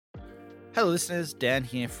Hello listeners, Dan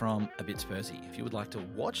here from A Bit Spursy. If you would like to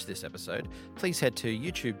watch this episode, please head to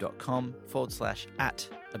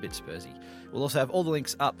youtube.com/@abitspursy. We'll also have all the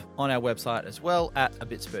links up on our website as well at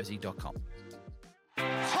abitspursy.com.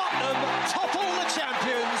 Tottenham topple the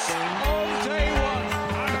champions on day one.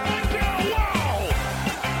 Wow!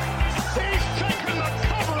 He's taken the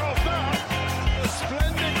cover off that. A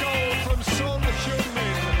splendid goal from Son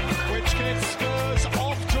Heung-min, which gets Spurs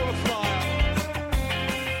off to a flyer.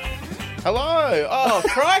 Hello. Oh,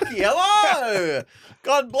 crikey. Hello.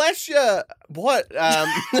 God bless you. What?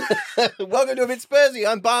 Welcome to A Bit Spursy.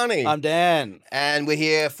 I'm Barney. I'm Dan. And we're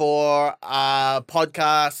here for a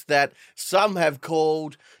podcast that some have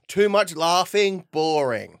called Too Much Laughing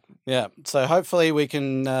Boring. Yeah, so hopefully we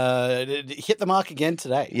can hit the mark again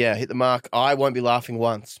today. Yeah, hit the mark. I won't be laughing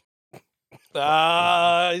once.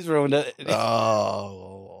 He's ruined it.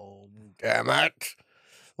 Oh, damn it.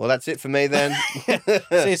 Well, that's it for me then.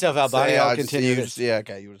 See yourself out, Barney. I'll continue. Yeah,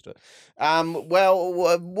 okay, you just do it.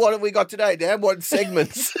 Well, what have we got today, Dan? What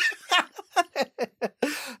segments?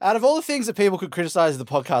 Out of all the things that people could criticize the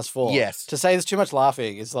podcast for, yes, to say there's too much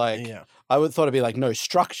laughing is like, I would thought it'd be like no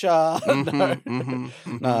structure,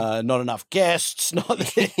 not enough guests,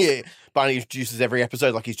 yeah. Barney introduces every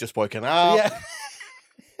episode like he's just woken up. Yeah.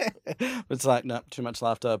 It's like, no, too much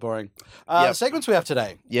laughter, boring. Segments we have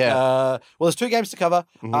today. Yeah. Well, there's two games to cover.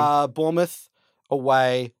 Bournemouth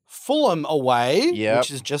away, Fulham away, which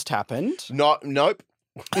has just happened. Nope.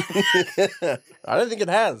 I don't think it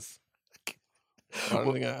has.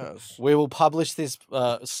 We will publish this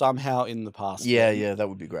somehow in the past. Yeah, that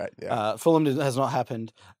would be great. Yeah. Fulham has not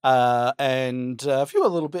happened. And a few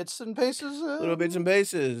little bits and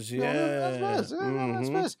pieces. Yeah. So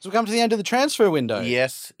we come to the end of the transfer window.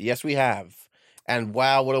 Yes, we have. And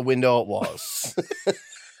wow, what a window it was.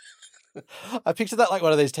 I picture that like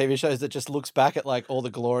one of these TV shows that just looks back at like all the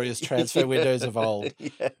glorious transfer windows of old.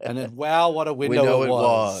 Yeah. And then, wow, what a window it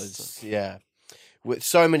was. Yeah. With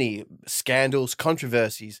so many scandals,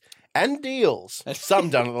 controversies, and deals,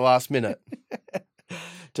 some done at the last minute.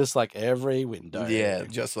 Just like every window. Yeah,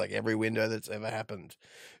 just like every window that's ever happened.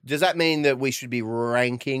 Does that mean that we should be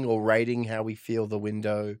ranking or rating how we feel the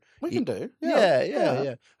window? We can do.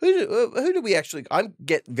 Yeah. Who do we actually... I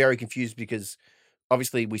get very confused because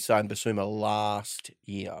obviously we signed Basuma last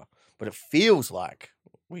year, but it feels like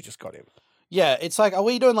we just got him. Yeah, it's like, are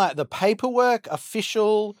we doing like the paperwork,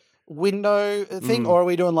 official window thing, or are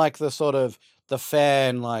we doing like the sort of the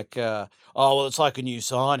fan like it's like a new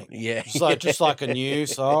signing? It's like just like a new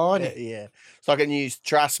signing. It's like a new,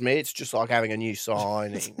 trust me, it's just like having a new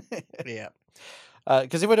signing.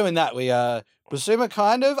 Because if we're doing that, we Basuma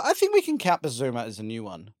kind of, I think we can count Basuma as a new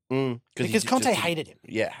one because Conte hated him.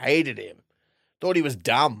 Hated him, thought he was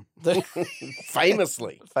dumb.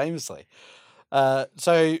 famously. So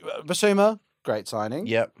Basuma, great signing.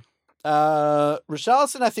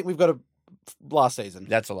 Richarlison, I think we've got last season.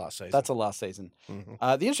 That's a last season. Mm-hmm.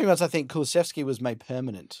 The interesting ones, I think Kulusevski was made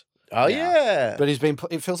permanent. Oh, yeah. But it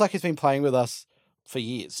feels like he's been playing with us for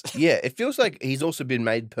years. Yeah, it feels like he's also been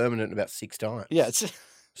made permanent about 6 times. Yeah.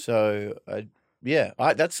 So, did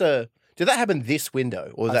that happen this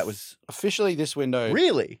window or that was... Officially this window.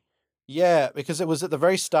 Really? Yeah, because it was at the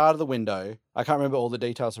very start of the window. I can't remember all the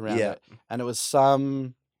details around it. And it was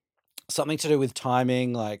something to do with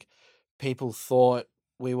timing, like... People thought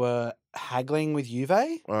we were haggling with Juve.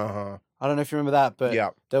 I don't know if you remember that, but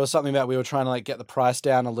there was something about we were trying to like get the price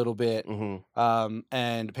down a little bit.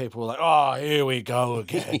 And people were like, "Oh, here we go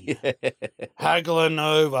again, haggling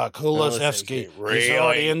over Kulusevski. He's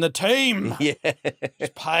already in the team.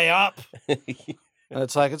 Just pay up." And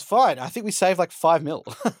it's like, it's fine. I think we saved like $5 million.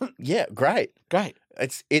 Yeah, great.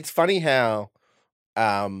 It's funny how.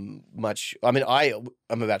 Much. I mean,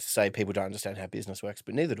 I'm about to say people don't understand how business works,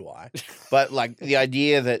 but neither do I. But like the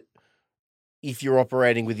idea that if you're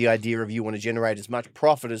operating with the idea of you want to generate as much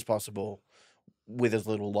profit as possible with as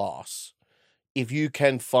little loss, if you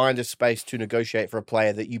can find a space to negotiate for a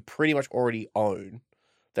player that you pretty much already own,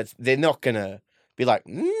 they're not gonna be like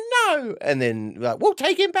no, and then like we'll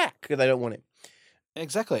take him back because they don't want him.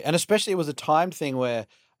 Exactly, and especially it was a timed thing where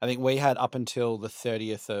I think we had up until the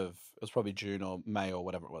 30th of. It was probably June or May or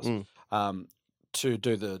whatever it was, to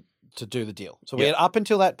do the deal. So we had up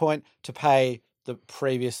until that point to pay the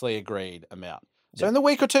previously agreed amount. So in the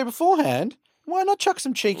week or two beforehand, why not chuck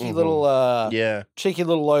some cheeky little low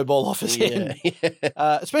ball offers in?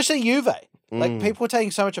 Especially Juve. Like people were taking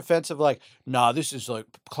so much offense of like, nah, this is like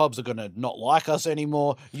clubs are gonna not like us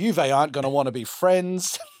anymore. Juve aren't gonna want to be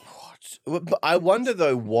friends. What? I wonder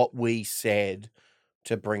though what we said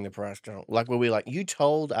to bring the price down. Like were we like, you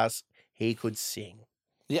told us he could sing.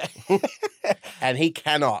 Yeah. And he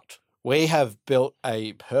cannot. We have built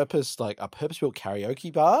a purpose-built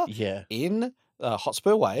karaoke bar Yeah. in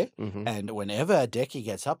Hotspur Way, Mhm. and whenever Decky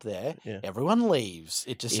gets up there, Yeah. everyone leaves.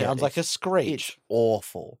 It just Yeah, sounds like a It's screech.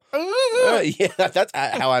 awful. Yeah, that's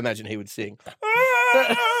how I imagine he would sing.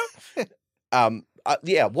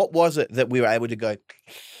 Yeah. What was it that we were able to go?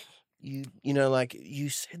 You know, like you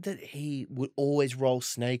said that he would always roll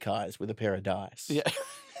snake eyes with a pair of dice. Yeah.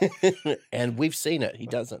 And we've seen it. He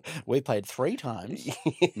doesn't. We played 3 times.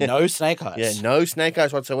 No snake eyes. Yeah, no snake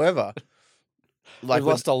eyes whatsoever. We've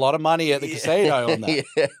lost a lot of money at the casino on that.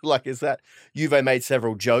 Yeah, like is that Juve made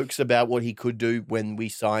several jokes about what he could do when we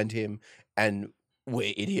signed him, and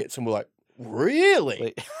we're idiots, and we're like,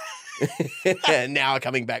 really? And now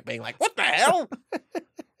coming back being like, what the hell?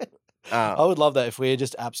 I would love that if we're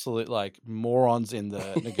just absolute like morons in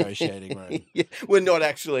the negotiating room. Yeah, we're not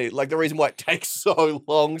actually like the reason why it takes so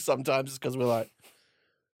long sometimes is because we're like,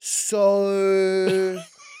 so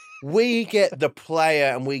we get the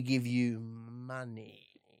player and we give you money.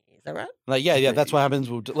 Is that right? Like, yeah, that's what happens.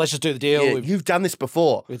 Let's just do the deal. Yeah, you've done this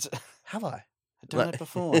before. Have I? I've done it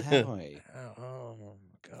before, have we? Oh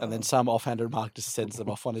my God. And then some offhanded remark just sends them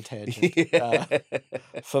off on a tangent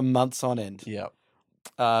for months on end. Yeah.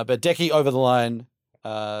 But Decky over the line,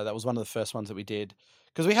 that was one of the first ones that we did.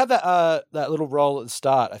 Because we had that little roll at the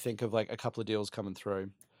start, I think, of like a couple of deals coming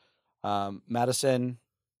through. Madison,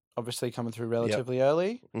 obviously coming through relatively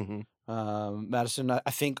early. Mm-hmm. Madison,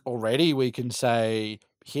 I think already we can say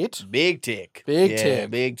hit. Big tick. Big Yeah,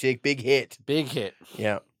 tick. Big tick. Big hit. Big hit.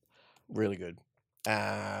 Yeah. Really good.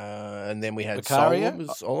 And then we had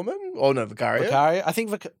Vicario? Solomon. Oh, no, Vicario. Vicario. I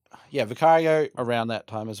think, Vicario around that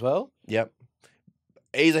time as well. Yep.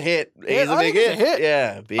 He's a hit. He's Yeah, a I big think he's hit. a hit.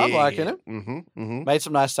 Yeah, big I'm liking hit. him. Mm-hmm, mm-hmm. Made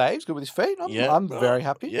some nice saves. Good with his feet. I'm very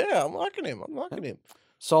happy. Yeah, I'm liking him.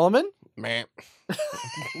 Solomon. Man.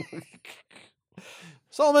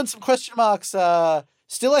 Solomon, some question marks.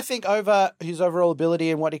 Still, I think, over his overall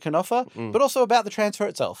ability and what he can offer, but also about the transfer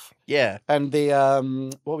itself. Yeah. And the,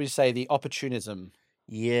 what would you say, the opportunism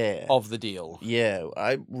of the deal. Yeah.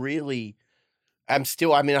 I'm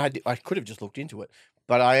still, I mean, I could have just looked into it,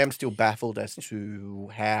 but I am still baffled as to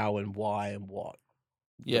how and why and what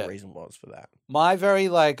the reason was for that. My very,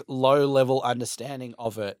 low-level understanding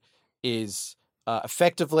of it is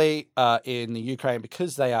effectively in the Ukraine,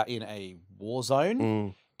 because they are in a war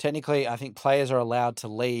zone, technically, I think players are allowed to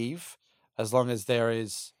leave as long as there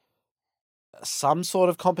is some sort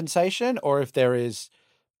of compensation, or if there is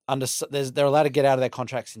they're allowed to get out of their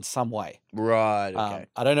contracts in some way. Right. Okay.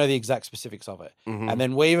 I don't know the exact specifics of it. Mm-hmm. And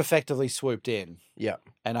then we've effectively swooped in. Yeah.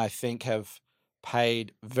 And I think have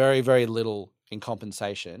paid very, very little in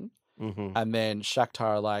compensation. Mm-hmm. And then Shakhtar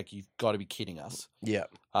are like, you've got to be kidding us. Yeah.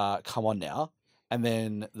 Come on now. And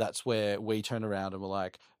then that's where we turn around and we're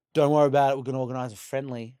like, don't worry about it. We're going to organise a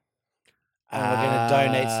friendly. And we're going to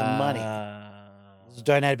donate some money.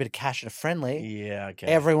 Donate a bit of cash at a friendly. Yeah, okay.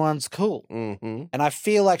 Everyone's cool. Mm-hmm. And I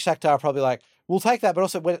feel like Shakhtar are probably like, we'll take that, but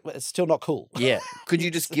also it's still not cool. Yeah. Could you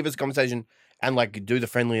just give us a conversation and do the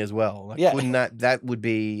friendly as well? Wouldn't that would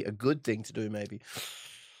be a good thing to do maybe?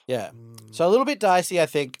 Yeah. So a little bit dicey, I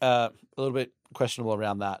think, a little bit questionable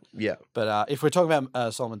around that. Yeah. But if we're talking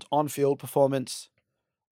about Solomon's on-field performance,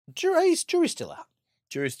 jury's still out.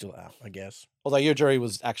 Jury's still out, I guess. Although your jury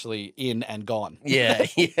was actually in and gone. Yeah.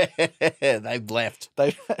 They've left.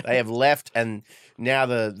 They have left, and now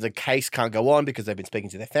the case can't go on because they've been speaking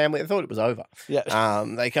to their family. They thought it was over. Yeah.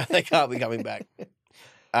 They can't be coming back.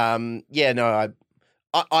 I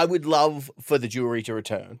would love for the jury to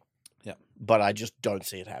return. Yeah. But I just don't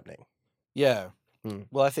see it happening. Yeah.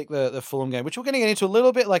 Well, I think the Fulham game, which we're going to get into a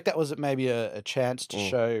little bit, that was maybe a chance to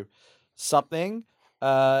show something.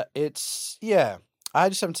 I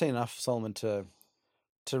just haven't seen enough Solomon to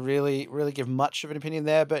really give much of an opinion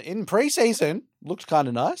there. But in pre-season, looked kind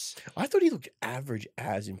of nice. I thought he looked average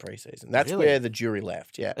as in pre-season. That's Really? where the jury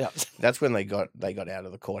left. Yeah. That's when they got out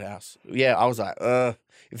of the courthouse. Yeah, I was like,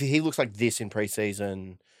 if he looks like this in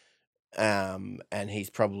pre-season, and he's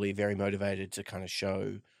probably very motivated to kind of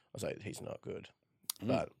show, I was like, he's not good.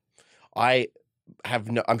 But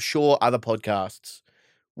I'm sure other podcasts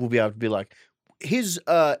will be able to be like, his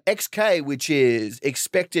XK, which is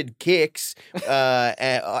expected kicks,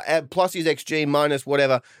 plus his XG minus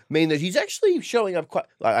whatever, mean that he's actually showing up quite.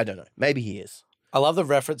 I don't know. Maybe he is. I love the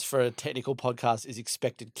reference for a technical podcast is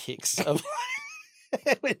expected kicks,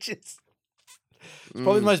 which is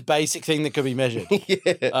probably the most basic thing that could be measured.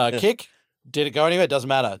 Yeah. Kick. Did it go anywhere? It doesn't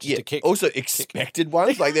matter. Just a kick. Also, expected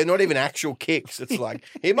ones. They're not even actual kicks. It's like,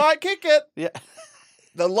 he might kick it. Yeah.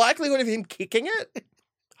 The likelihood of him kicking it,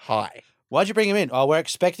 high. Why'd you bring him in? Oh, we're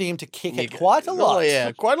expecting him to kick it quite a lot. Oh,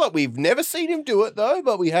 yeah, quite a lot. We've never seen him do it, though,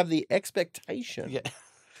 but we have the expectation. Yeah.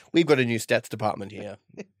 We've got a new stats department here.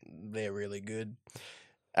 They're really good.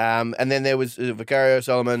 And then there was Vicario,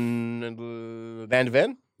 Solomon, and Van de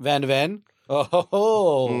Ven. Van de Ven.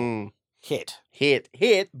 Oh, Mm. hit.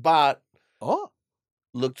 But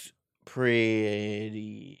looked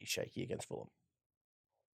pretty shaky against Fulham.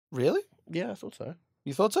 Really? Yeah, I thought so.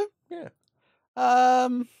 You thought so? Yeah. I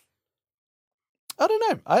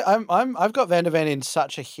don't know. I've got Van de Ven in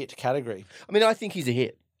such a hit category. I mean, I think he's a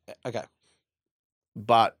hit. Okay.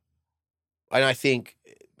 But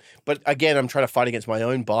again, I'm trying to fight against my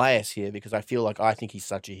own bias here because I feel like I think he's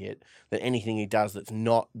such a hit that anything he does that's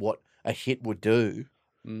not what a hit would do,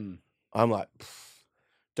 I'm like,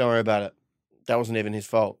 don't worry about it. That wasn't even his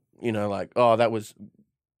fault. You know, like, that was,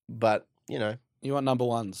 but, you know. You want number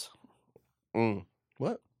ones.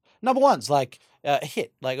 What? Number ones, like a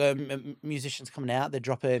hit. Like musicians coming out, they're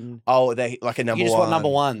dropping. Oh, they like a number one. You just want number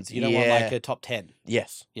ones. You don't want like a top 10.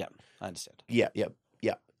 Yes. Yeah, I understand. Yeah.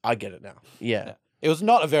 I get it now. Yeah. It was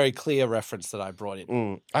not a very clear reference that I brought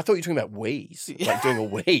in. I thought you were talking about wheeze, like doing a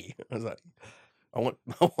wee. I was like, I want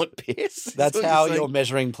piss. That's how you're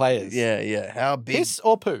measuring players. Yeah. How big? Piss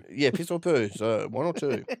or poo? Yeah, piss or poo. So 1 or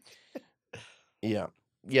 2. Yeah.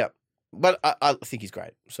 But I think he's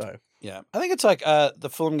great. So yeah, I think it's like the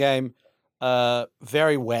Fulham game,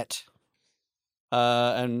 very wet.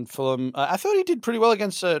 And Fulham, I thought he did pretty well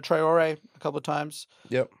against Traore a couple of times.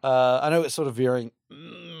 Yep. I know it's sort of veering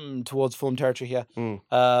towards Fulham territory here.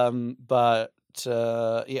 But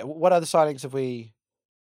what other signings have we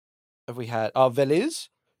had? Oh, Veliz,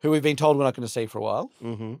 who we've been told we're not going to see for a while.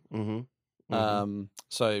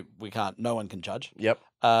 So no one can judge. Yep.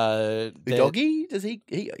 Udogie, does he?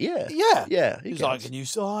 Yeah. He's like a new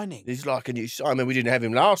signing. I mean, we didn't have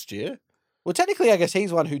him last year. Well, technically, I guess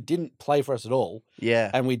he's one who didn't play for us at all. Yeah.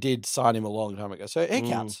 And we did sign him a long time ago. So he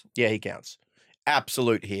counts. Yeah, he counts.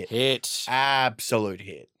 Absolute hit. Absolute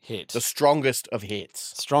hit. The strongest of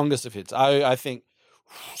hits. Strongest of hits. I think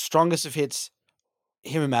strongest of hits,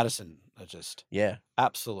 him and Madison are just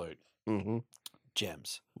absolute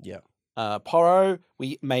gems. Yeah. Porro,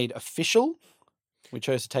 we made official. We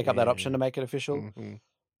chose to take up that option to make it official.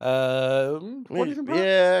 What do you think, Porro?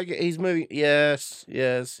 Yeah, he's moving. Yes.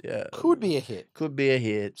 Could be a hit.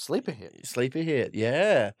 Sleeper hit.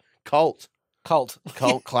 Yeah. Cult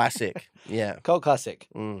classic. Yeah. Cult classic.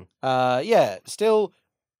 Still,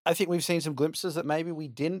 I think we've seen some glimpses that maybe we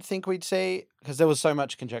didn't think we'd see because there was so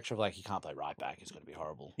much conjecture of like he can't play right back. It's going to be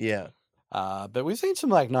horrible. Yeah. But we've seen some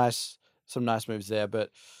nice moves there. But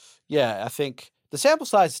yeah, I think the sample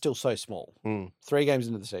size is still so small. 3 games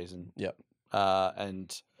into the season. Yep.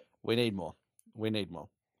 And we need more.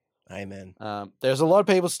 Amen. There's a lot of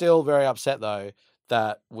people still very upset though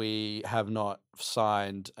that we have not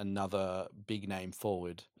signed another big name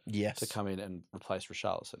forward. Yes. To come in and replace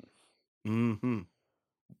Richarlison.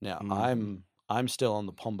 Now I'm still on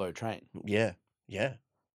the Pombo train. Yeah. Me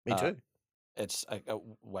too. It's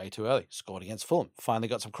way too early. Scored against Fulham. Finally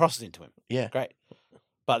got some crosses into him. Yeah. Great.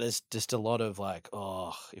 But there's just a lot of like,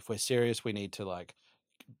 if we're serious, we need to like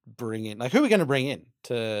bring in who are we going to bring in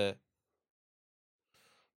to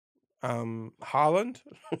Haaland.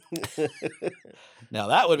 Now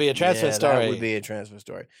that would be a transfer story. That would be a transfer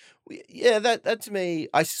story. That to me,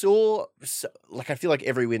 I saw I feel like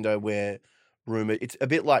every window where rumored, it's a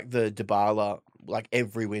bit like the Dybala, like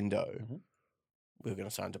every window we were going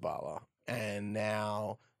to sign Dybala, and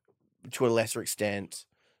now to a lesser extent,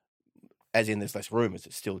 as in there's less rumors,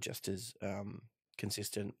 it's still just as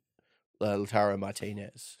consistent. Lautaro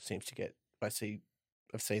Martinez seems to get. I've seen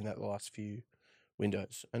that the last few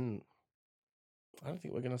windows, and I don't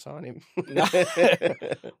think we're going to sign him.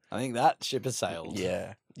 I think that ship has sailed.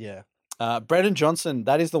 Yeah. Brendan Johnson,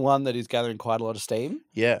 that is the one that is gathering quite a lot of steam.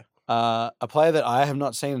 Yeah. A player that I have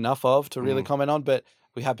not seen enough of to really comment on, but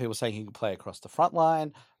we have people saying he can play across the front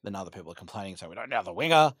line. Then other people are complaining, saying we don't have the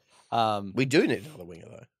winger. We do need another winger,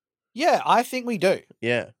 though. Yeah, I think we do.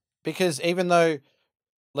 Yeah. Because even though,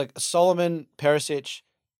 like, Solomon, Perisic,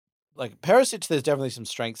 there's definitely some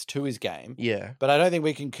strengths to his game. Yeah. But I don't think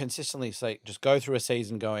we can consistently say, just go through a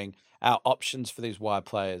season going, our options for these wide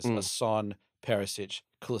players are Son, Perisic,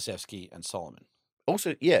 Kulusevski, and Solomon.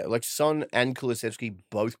 Also, yeah, like Son and Kulusevski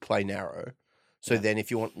both play narrow. So then if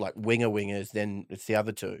you want, like, wingers, then it's the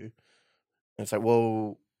other two. And it's like,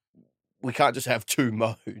 well, we can't just have 2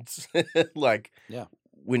 modes.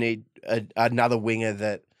 We need another winger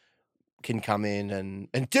that can come in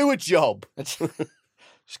and do a job. Just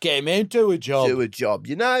get him in, do a job. Do a job,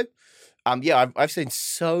 you know? I've seen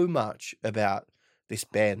so much about this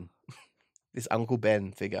Ben, this Uncle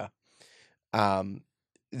Ben figure.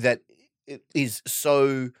 that it is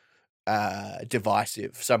so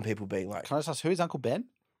divisive. Some people being like, Can I just ask, who is Uncle Ben?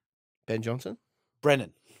 Ben Johnson?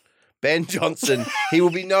 Brennan. Ben Johnson. He will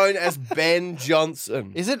be known as Ben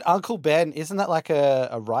Johnson. Is it Uncle Ben? Isn't that like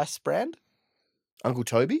a rice brand? Uncle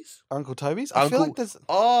Toby's? Uncle Toby's? I feel like there's...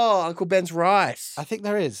 Oh, Uncle Ben's rice. I think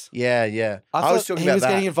there is. Yeah, yeah. I was thought talking he about was that.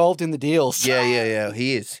 getting involved in the deals. Yeah.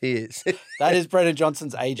 He is. That is Brennan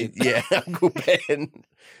Johnson's agent. Yeah, Uncle Ben.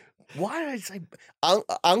 Why did I say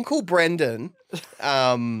Uncle Brendan?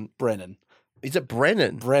 Brennan. Is it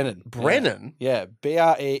Brennan? Brennan? Yeah.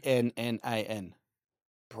 Brennan.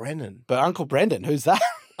 Brennan. But Uncle Brendan, who's that?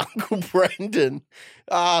 Uncle Brendan.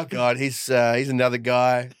 Oh God, he's another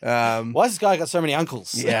guy. Why has this guy got so many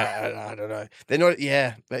uncles? Yeah, I don't know. They're not.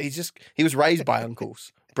 Yeah, but he was raised by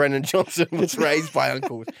uncles. Brendan Johnson was raised by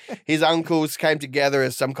uncles. His uncles came together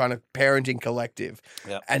as some kind of parenting collective.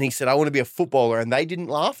 Yep. And he said, "I want to be a footballer," and they didn't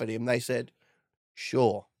laugh at him. They said,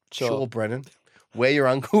 "Sure, Brennan. We're your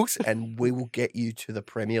uncles, and we will get you to the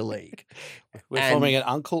Premier League." We're forming an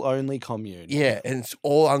uncle-only commune. Yeah, and it's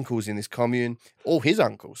all uncles in this commune, all his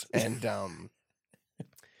uncles, and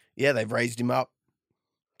yeah, they've raised him up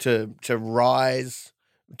to ride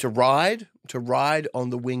on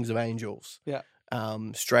the wings of angels. Yeah.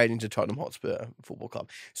 Straight into Tottenham Hotspur Football Club.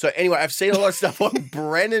 So anyway, I've seen a lot of stuff on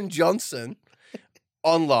Brennan Johnson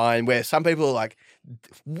online where some people are like,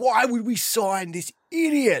 "Why would we sign this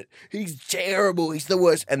idiot? He's terrible. He's the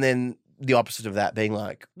worst." And then the opposite of that being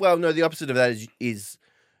like, well, no, the opposite of that is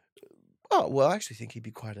oh, well, I actually think he'd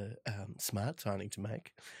be quite a smart signing to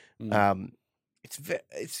make.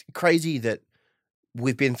 It's crazy that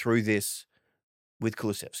we've been through this with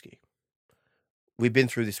Kulusevski. We've been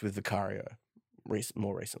through this with Vicario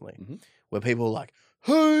more recently, where people are like,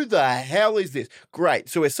 "Who the hell is this? Great.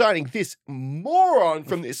 So we're signing this moron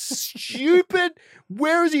from this stupid,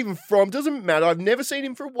 where is he even from? Doesn't matter. I've never seen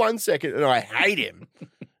him for 1 second and I hate him."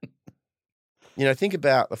 Think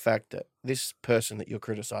about the fact that this person that you're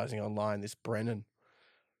criticizing online, this Brennan,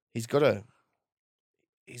 he's got a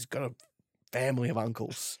family of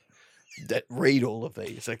uncles that read all of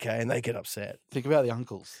these, okay, and they get upset. Think about the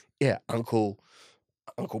uncles. Yeah, Uncle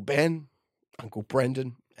Ben, Uncle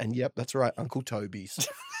Brendan, and yep, that's right, Uncle Toby's.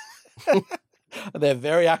 They're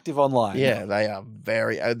very active online. Yeah, they are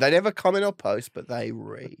very. They never comment or post, but they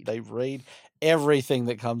read. They read everything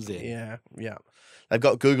that comes in. Yeah. They've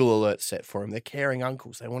got Google alerts set for them. They're caring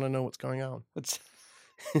uncles. They want to know what's going on. Have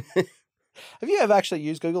you ever actually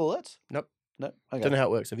used Google Alerts? Nope. No. Okay. Don't know how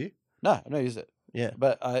it works. Have you? No, I've never used it. Yeah.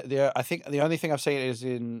 But I think the only thing I've seen is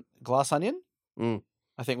in Glass Onion. I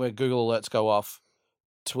think where Google Alerts go off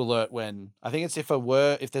to alert when, I think it's if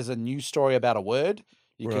there's a news story about a word,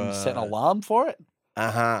 you can set an alarm for it.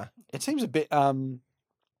 It seems a bit, I don't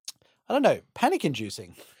know, panic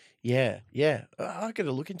inducing. Yeah. I got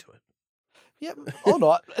to look into it. Yeah, or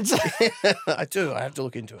not. I do. I have to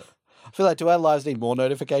look into it. I feel like, do our lives need more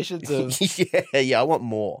notifications? Yeah. I want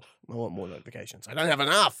more. Notifications. I don't have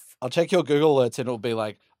enough. I'll check your Google alerts and it'll be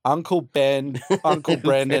like Uncle Ben, Uncle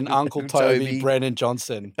Brendan, Uncle Toby, Brennan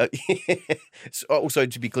Johnson. Also,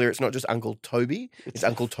 to be clear, it's not just Uncle Toby, it's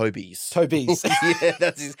Uncle Toby's. Toby's. Yeah,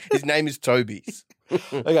 that's his name is Toby's.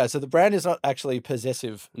 Okay, so the brand is not actually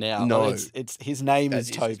possessive now. No. It's his name is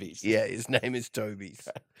Toby's. Yeah, his name is Toby's.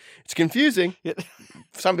 It's confusing. Yeah.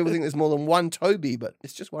 Some people think there's more than one Toby, but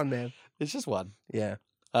it's just one man. It's just one. Yeah.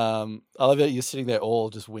 I love that you're sitting there all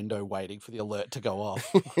just window waiting for the alert to go off.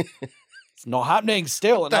 It's not happening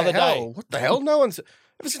still. Another day. What the hell? No one's.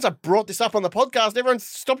 Ever since I brought this up on the podcast, everyone's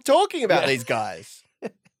stopped talking about these guys.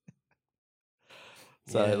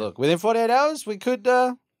 So look, within 48 hours, we could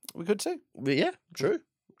see. But yeah, true.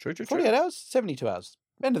 48 hours, 72 hours.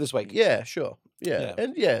 End of this week. Yeah, sure. Yeah.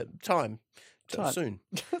 And time. Soon.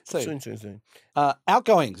 Soon.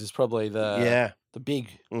 Outgoings is probably the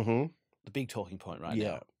big the big talking point right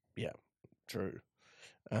now. Yeah. True.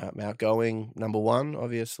 Outgoing number one,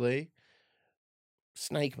 obviously.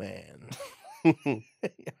 Snake Man.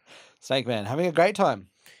 Snake Man, having a great time.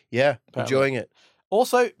 Yeah, apparently. enjoying it.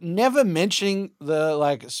 Also, never mentioning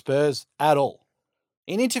the Spurs at all.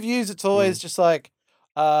 In interviews, it's always just like,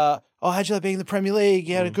 how'd you like being in the Premier League?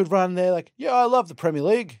 You had a good run there. Like, yeah, I love the Premier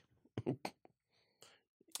League.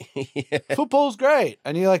 Football's great.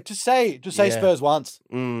 And you're like, just say Spurs once.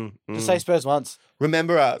 Just say Spurs once.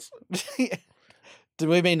 Remember us. Did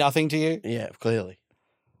we mean nothing to you? Yeah, clearly.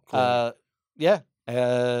 That's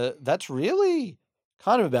really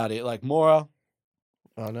kind of about it. Like, Mora.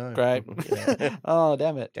 Oh, no. Great. Yeah. Oh,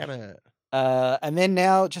 damn it. And then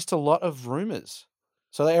now just a lot of rumours.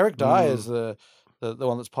 So Eric Dyer is the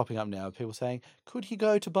one that's popping up now. People saying, could he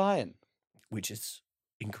go to Bayern? Which is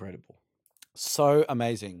incredible. So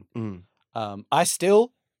amazing. Mm. I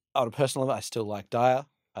still, on a personal level, I still like Dyer.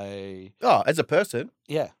 As a person,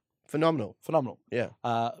 Yeah, phenomenal. phenomenal. Yeah.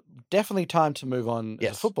 Definitely time to move on as a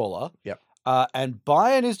Yes. footballer. Yep. And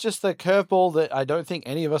Bayern is just the curveball that I don't think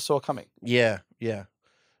any of us saw coming. Yeah,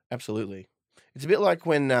 absolutely. It's a bit like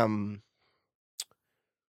when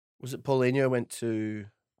was it Paulinho went to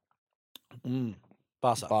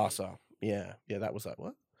Barca. Barca? Yeah, that was like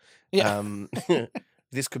what? Yeah.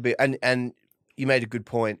 This could be, and you made a good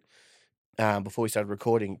point before we started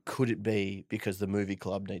recording. Could it be because the movie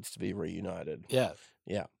club needs to be reunited? Yeah.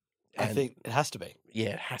 Yeah, I think it has to be. Yeah,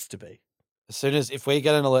 it has to be. As soon as, if we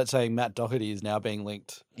get an alert saying Matt Doherty is now being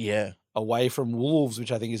linked away from Wolves,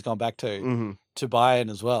 which I think he's gone back to Bayern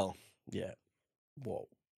as well. Yeah. Whoa.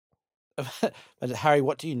 But Harry,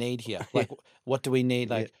 what do you need here? Like, what do we need?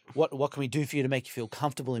 Like, what can we do for you to make you feel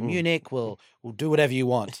comfortable in Munich? We'll do whatever you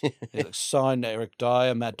want. Like, sign Eric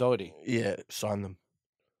Dyer, Matt Doherty. Yeah, sign them.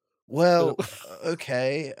 Well,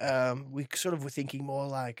 okay. We sort of were thinking more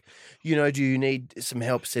like, do you need some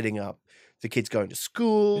help setting up the kids going to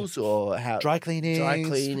schools or how dry cleaning,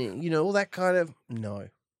 all that kind of. No,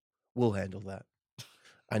 we'll handle that.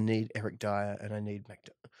 I need Eric Dyer and I need Mac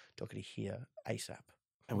Doherty here ASAP.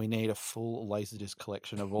 And we need a full Laserdisc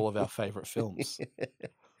collection of all of our favourite films.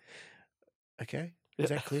 Okay, is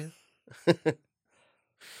that clear?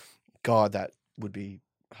 God, that would be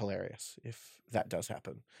hilarious if that does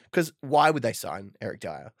happen. Because why would they sign Eric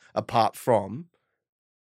Dyer apart from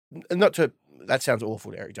that sounds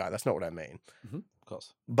awful to Eric Dyer. That's not what I mean. Of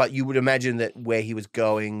course. But you would imagine that where he was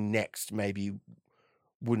going next maybe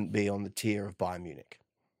wouldn't be on the tier of Bayern Munich.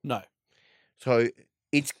 No. So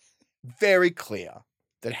it's very clear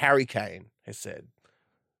that Harry Kane has said,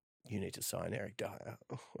 you need to sign Eric Dyer.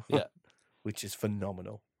 Yeah. Which is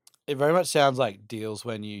phenomenal. It very much sounds like deals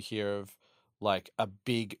when you hear of like a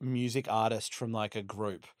big music artist from like a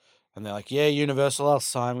group and they're like, yeah, Universal, I'll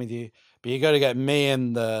sign with you. But you got to get me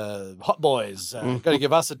and the Hot Boys. Got to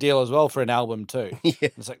give us a deal as well for an album too. Yeah.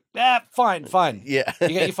 It's like, fine. Yeah. You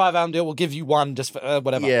get your 5-album deal, we'll give you one just for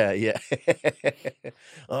whatever. Yeah.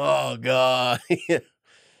 Oh, God.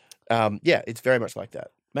 It's very much like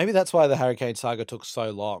that. Maybe that's why the Hurricane saga took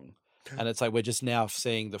so long. And it's like we're just now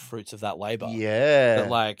seeing the fruits of that labour. Yeah. That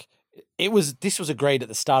like this was agreed at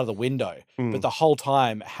the start of the window, but the whole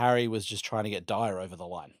time Harry was just trying to get Dyer over the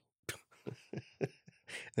line.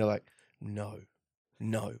 They're like, no,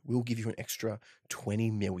 we'll give you an extra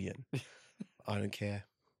 20 million. I don't care.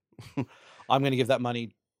 I'm going to give that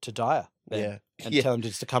money to Dyer. Yeah. And tell him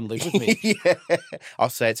just to come live with me. Yeah. I'll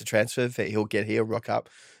say it's a transfer fee. He'll get here, rock up.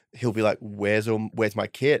 He'll be like, where's my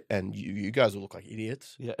kit? And you guys will look like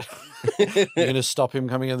idiots. Yeah. You're going to stop him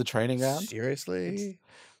coming in the training ground? Seriously?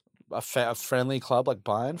 A friendly club like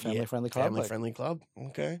Bayern? Family-friendly club? Family-friendly club.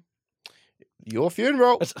 Okay. Your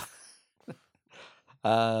funeral.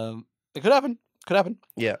 It could happen.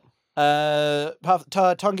 Yeah.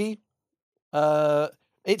 Tongi.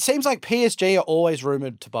 It seems like PSG are always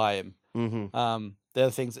rumoured to buy him. Mm-hmm. They're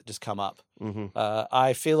the things that just come up. Mm-hmm.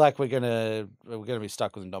 I feel like we're gonna be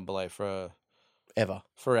stuck with Ndombele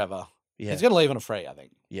forever. Yeah. He's gonna leave on a free, I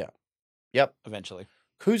think. Yeah. Yep. Eventually.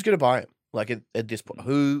 Who's gonna buy him? Like at this point,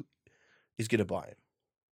 who is gonna buy him?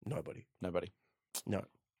 Nobody. No.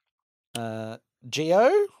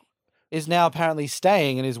 Gio is now apparently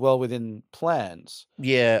staying and is well within plans.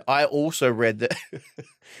 Yeah, I also read that it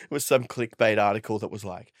was some clickbait article that was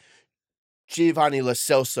like, Giovanni Lo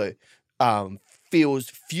Celso feels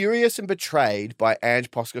furious and betrayed by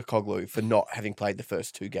Ange Postecoglou for not having played the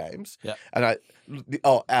first 2 games. Yeah. And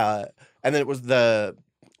and then it was the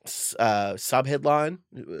sub-headline,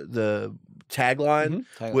 the tagline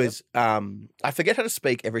was, I forget how to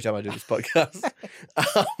speak every time I do this podcast,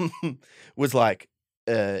 was like,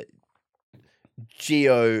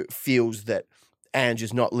 Gio feels that Ange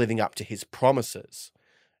is not living up to his promises.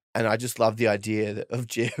 And I just love the idea of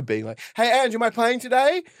Gio being like, hey, Ange, am I playing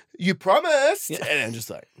today? You promised. Yeah. And I'm just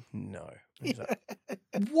like, no. He's like,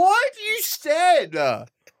 what? You said?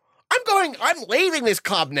 I'm leaving this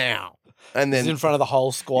club now. And then he's in front of the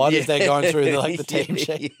whole squad as they're going through the team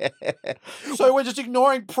sheet. Yeah. So we're just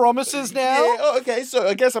ignoring promises now? Yeah, okay, so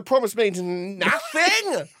I guess a promise means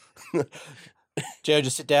nothing. Gio,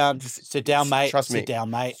 just sit down. Sit down, mate. Trust me. Sit down,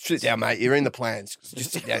 mate. Sit down, mate. You're in the plans.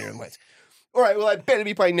 Just sit down. You're in the plans. All right, well, I better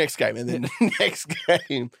be playing next game. And then next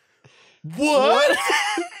game. What?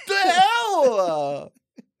 the hell?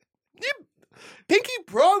 Pinky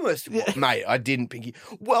promised. Yeah. Well, mate, I didn't, Pinky.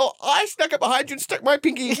 Well, I snuck up behind you and stuck my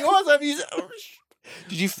pinky in yours.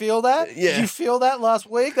 Did you feel that? Yeah. Did you feel that last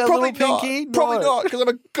week? That Probably little not. pinky? No. Probably not, because I'm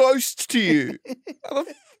a ghost to you. I'm a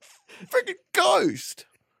freaking ghost.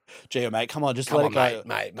 Gio, mate, come on, just Come let on, it go.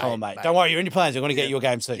 mate. Come on, mate. Don't worry, you're in your plans. We're going to get you a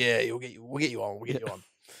game soon. Yeah, we'll get you on. We'll get you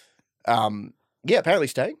on. Yeah, apparently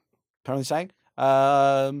staying. Apparently saying.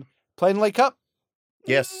 Playing the League Cup.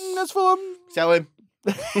 Yes. That's Fulham. Sell him.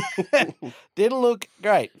 Didn't look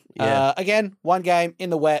great. Yeah. Again, one game in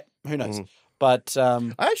the wet. Who knows? But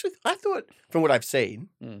I thought, from what I've seen,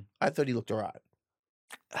 I thought he looked all right.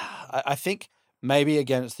 I think maybe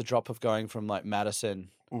again it's the drop of going from like Madison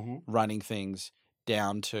running things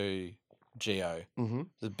down to Gio.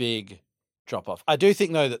 The big drop off. I do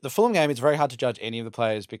think though that the Fulham game, it's very hard to judge any of the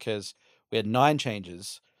players because we had 9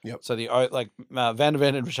 changes. Yep. So Van der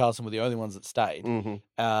Ven and Richarlison were the only ones that stayed, and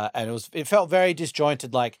it felt very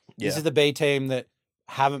disjointed. Like this is the B team that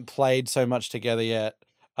haven't played so much together yet,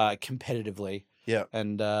 competitively. Yeah,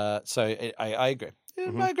 and so I agree.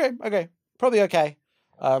 Yeah, I agree. Okay, probably okay.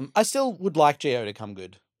 I still would like Gio to come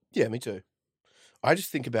good. Yeah, me too. I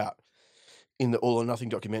just think about in the All or Nothing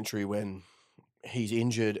documentary when he's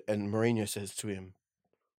injured and Mourinho says to him,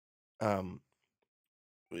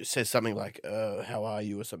 says something like, how are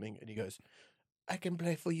you or something, and he goes, I can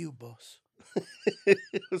play for you, boss.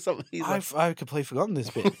 Or something. I've completely forgotten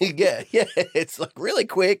this bit. yeah, it's like really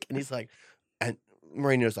quick, and he's like, and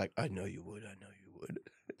Mourinho's like, I know you would.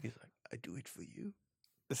 He's like, I do it for you.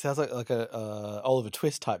 It sounds like a Oliver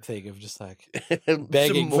Twist type thing of just like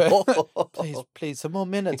begging for please, some more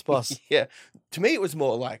minutes, boss. Yeah, to me it was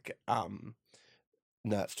more like,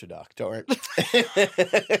 no, it's too dark. Don't worry.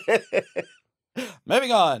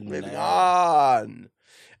 Moving on.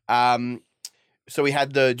 So we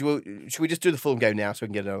had should we just do the Fulham game now so we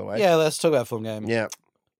can get it out of the way? Yeah, let's talk about Fulham game. Yeah.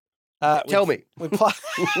 Tell me. We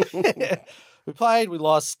played. We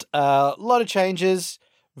lost. A lot of changes.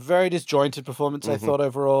 Very disjointed performance, I thought,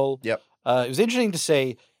 overall. Yep. It was interesting to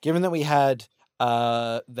see, given that we had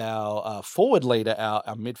our forward leader out,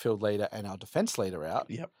 our midfield leader, and our defence leader out.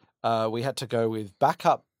 Yep. We had to go with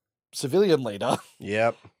backup civilian leader.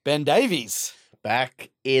 Yep. Ben Davies.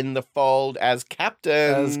 Back in the fold as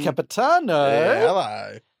captain. As Capitano.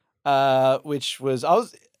 Yeah, hello. Which was,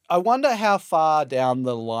 I wonder how far down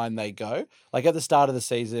the line they go. Like at the start of the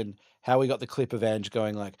season, how we got the clip of Ange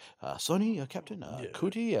going like, Sonny, captain,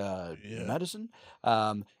 Kuti, Madison.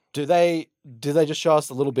 Do they just show us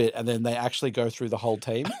a little bit and then they actually go through the whole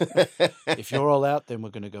team? If you're all out, then we're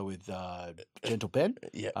going to go with Gentle Ben.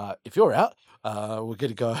 Yeah. If you're out, we're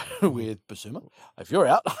going to go with Basuma. If you're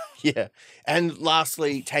out. Yeah. And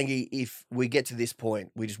lastly, Tanguy, if we get to this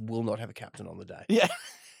point, we just will not have a captain on the day. Yeah.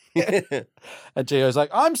 And Gio's like,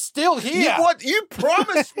 I'm still here. You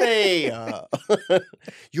promised me.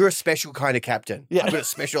 You're a special kind of captain. Yeah. I've got a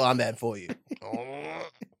special armband for you.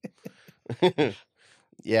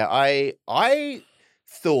 Yeah, I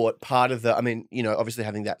thought part of obviously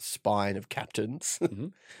having that spine of captains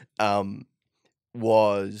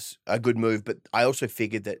was a good move, but I also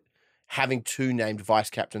figured that having 2 named vice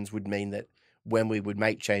captains would mean that when we would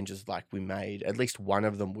make changes like we made, at least one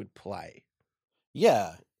of them would play.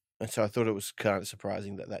 Yeah. And so I thought it was kind of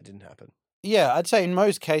surprising that didn't happen. Yeah, I'd say in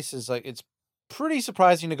most cases, like it's pretty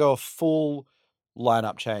surprising to go a full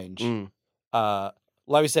lineup change. Like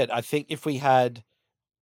we said, I think if we had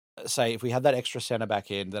that extra centre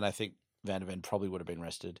back in, then I think Van der Ven probably would have been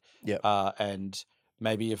rested. Yeah. And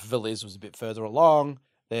maybe if Veliz was a bit further along,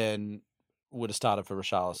 then would have started for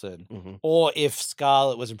Richarlison. Or if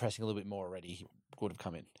Scarlett was impressing a little bit more already, he would have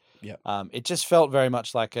come in. Yeah. It just felt very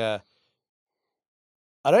much like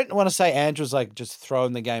I don't want to say Ange was like just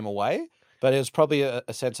throwing the game away, but it was probably a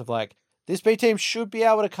sense of like, this B team should be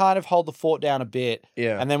able to kind of hold the fort down a bit.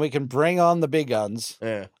 Yeah. And then we can bring on the big guns.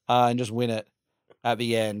 Yeah. And just win it at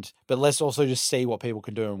the end. But let's also just see what people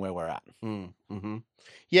can do and where we're at.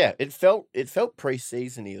 Yeah, it felt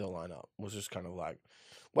pre-season-y, the lineup. It was just kind of like,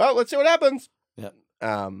 well, let's see what happens. Yeah.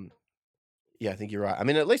 Yeah, I think you're right. I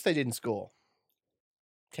mean, at least they didn't score.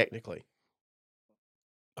 Technically.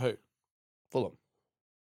 Who? Fulham.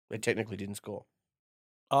 They technically didn't score.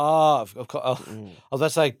 Oh, of course. I was about to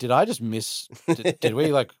say, did I just miss? Did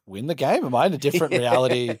we like win the game? Am I in a different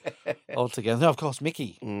reality altogether? No, of course,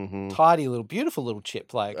 Mickey. Tidy little, beautiful little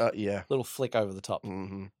chip, like little flick over the top.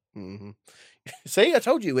 See, I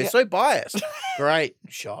told you, we're so biased. Great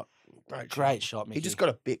shot. Great shot, Mickey. He just got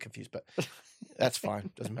a bit confused, but that's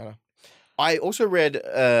fine. Doesn't matter. I also read,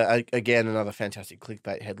 again, another fantastic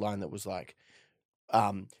clickbait headline that was like,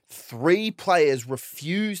 3 players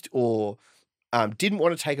refused or didn't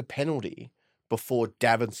want to take a penalty before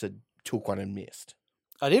Davinson took one and missed.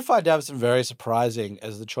 I did find Davinson very surprising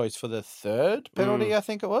as the choice for the 3rd penalty, I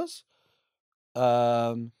think it was.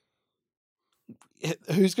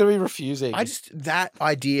 Who's going to be refusing? That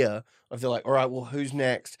idea of they're like, all right, well, who's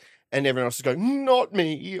next? and everyone else is going, not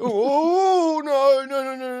me. Oh,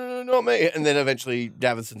 no, not me. And then eventually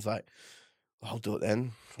Davidson's like, I'll do it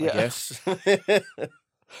then, I guess. Because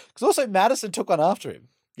also Madison took one after him.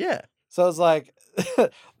 Yeah. So I was like,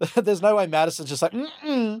 there's no way Madison's just like,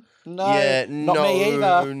 no, Yeah, not me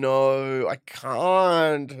either. No, I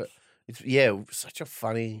can't. It's such a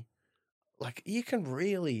funny, like, you can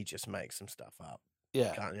really just make some stuff up,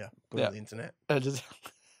 Yeah. can't you? Put it on the internet.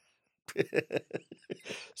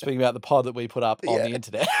 Speaking about the pod that we put up on the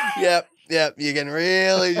internet. Yep. You can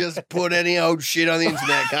really just put any old shit on the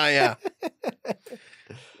internet, can't you?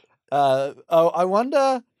 I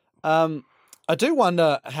wonder. I do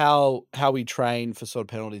wonder how we train for sort of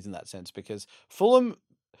penalties in that sense, because Fulham,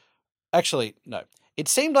 actually no, it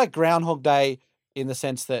seemed like Groundhog Day in the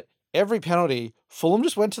sense that every penalty Fulham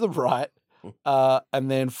just went to the right,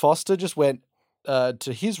 and then Foster just went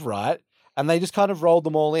to his right, and they just kind of rolled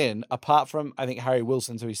them all in, apart from, I think, Harry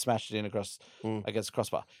Wilson's, who he smashed it in across against the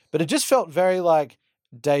crossbar. But it just felt very like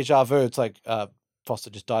deja vu. It's like Foster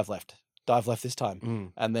just dive left this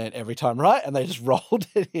time, and then every time right, and they just rolled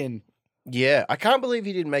it in. Yeah, I can't believe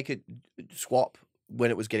he didn't make it swap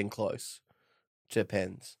when it was getting close to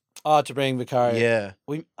pens. Oh, to bring Vicario. Yeah.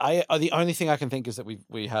 The only thing I can think is that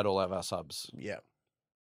we had all of our subs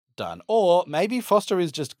done. Or maybe Foster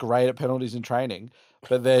is just great at penalties in training,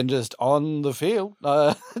 but then just on the field,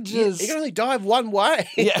 He can only dive one way.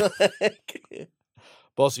 Yeah.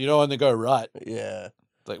 Boss, you know when they go right. Yeah.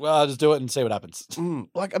 It's like, well, I'll just do it and see what happens.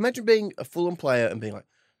 Like, imagine being a Fulham player and being like,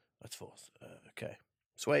 let's force. Okay.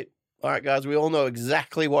 Sweet. All right, guys, we all know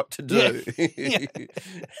exactly what to do. Yeah.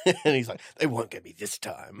 And he's like, they won't get me this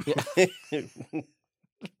time. Yeah.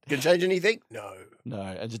 Can change anything? No. No,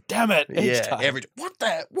 and just damn it. Each time. What?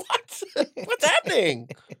 What's happening?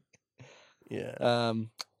 Yeah.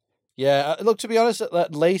 Look, to be honest,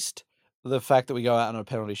 at least the fact that we go out on a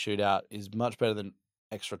penalty shootout is much better than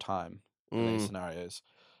extra time in these scenarios.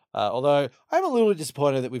 Although I'm a little bit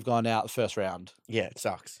disappointed that we've gone out the first round. Yeah, it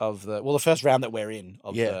sucks. The first round that we're in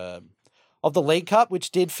of the League Cup,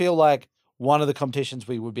 which did feel like one of the competitions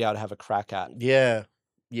we would be able to have a crack at. Yeah.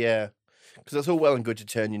 Because it's all well and good to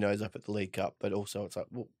turn your nose up at the League Cup, but also it's like,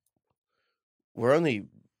 well, we're only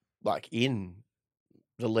like in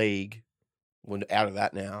the league, we're out of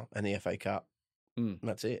that now, and the FA Cup. And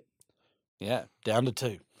that's it. Yeah, down to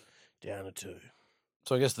 2.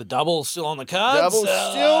 So I guess the double's still on the cards. Double's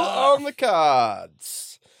still on the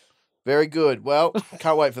cards. Very good. Well,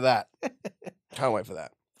 can't wait for that.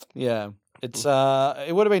 Yeah. It's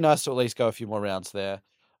it would have been nice to at least go a few more rounds there.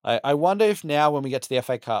 I wonder if now when we get to the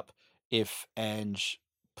FA Cup, if Ange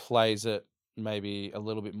plays it maybe a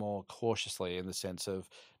little bit more cautiously in the sense of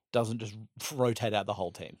doesn't just rotate out the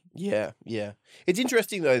whole team. Yeah. It's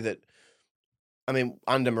interesting though that, I mean,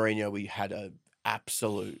 under Mourinho we had a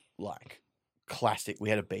absolute classic. We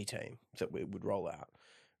had a B team that we would roll out,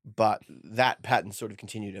 but that pattern sort of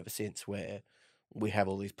continued ever since, where we have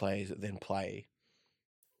all these players that then play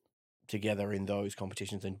together in those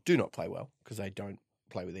competitions and do not play well because they don't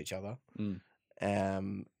play with each other.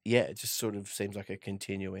 It just sort of seems like a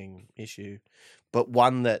continuing issue, but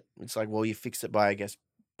one that it's like, well, you fix it by, I guess,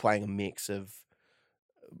 playing a mix of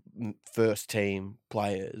first team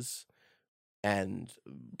players and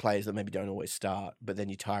players that maybe don't always start, but then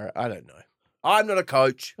you tire it. I don't know. I'm not a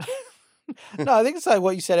coach. No, I think it's like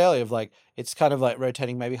what you said earlier of like, it's kind of like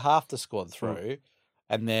rotating maybe half the squad through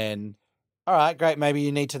and then, all right, great. Maybe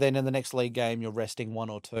you need to then in the next league game, you're resting 1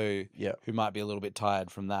 or 2 who might be a little bit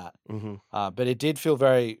tired from that. But it did feel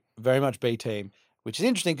very, very much B team, which is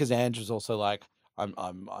interesting because Ange was also like, I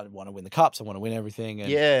want to win the cups. I want to win everything.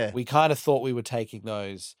 And we kind of thought we were taking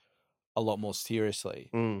those a lot more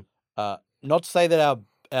seriously. Not to say that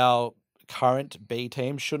our current B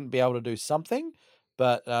team shouldn't be able to do something,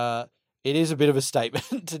 but it is a bit of a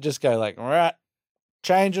statement to just go like, all right,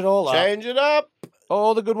 change it all up. Change it up.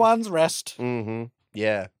 All the good ones, rest.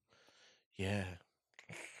 Yeah.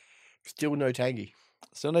 Still no Tangy.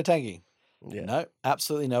 Yeah. No,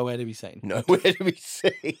 absolutely nowhere to be seen. Nowhere to be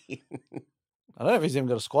seen. I don't know if he's even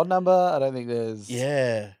got a squad number. I don't think there's...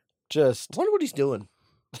 Just... I wonder what he's doing.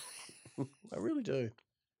 I really do.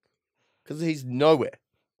 Because he's nowhere.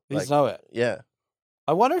 He's nowhere. Yeah.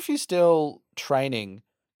 I wonder if he's still training.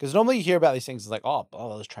 Because normally you hear about these things, it's like, I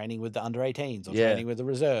was training with the under-18s, or training with the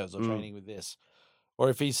reserves, or training with this. Or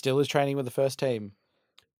if he still is training with the first team.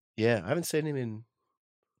 Yeah, I haven't seen him in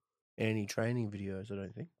any training videos, I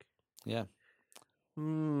don't think. Yeah.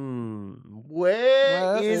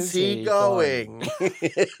 Where is he going?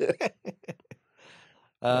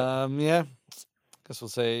 Yeah. Guess we'll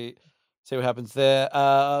see what happens there.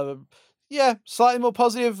 Slightly more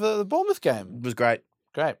positive. The Bournemouth game It was great.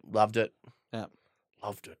 Great. Loved it. Yeah.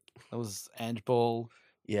 Loved it. That was Ange Ball.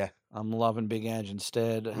 Yeah. I'm loving Big Ange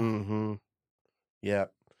instead. Mm-hmm. Yeah.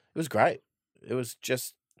 It was great. It was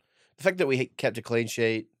just the fact that we kept a clean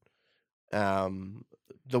sheet,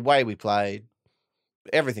 the way we played,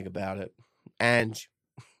 everything about it. Ange.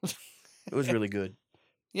 It was really good.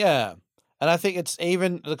 Yeah. And I think it's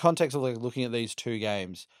even the context of like looking at these two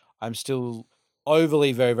games, I'm still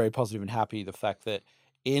overly very, very positive and happy the fact that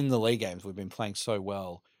in the league games we've been playing so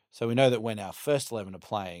well. So we know that when our first 11 are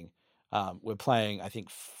playing, we're playing, I think,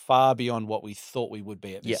 far beyond what we thought we would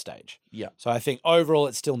be at this stage. Yeah. So I think overall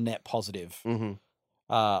it's still net positive Mm-hmm.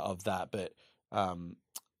 Of that. But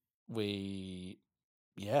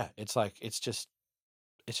it's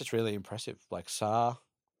just really impressive. Like Sarr,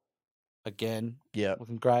 again, Yeah.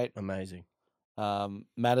 looking great. Amazing.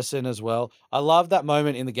 Madison as well. I love that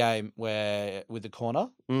moment in the game where with the corner,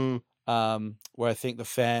 Mm. where I think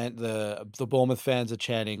the Bournemouth fans are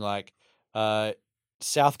chanting like,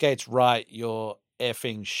 "Southgate's right, you're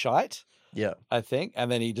effing shite." Yeah. I think, and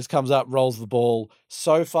then he just comes up, rolls the ball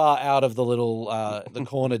so far out of the little the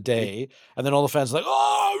corner D, and then all the fans are like,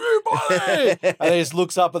 "Oh, you buddy!" And he just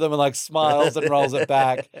looks up at them and like smiles and rolls it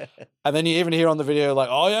back. And then you even hear on the video like,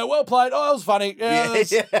 "Oh yeah, well played. Oh, that was funny. Yeah,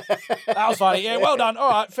 that was funny. Yeah, well done. All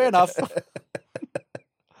right, fair enough."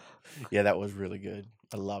 Yeah, that was really good.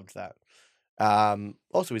 I loved that.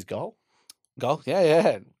 Also his goal. Goal.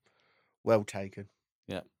 Yeah. Well taken.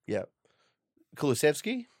 Yeah. Yeah.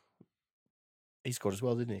 Kulusevski. He scored as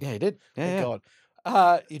well, didn't he? Yeah, he did. Thank Yeah.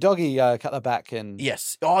 God. Your doggy cut that back and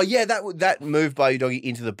Yes. Oh, yeah. That move by Udogie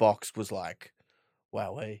into the box was like,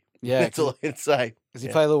 wowee. yeah, That's all I can say. because he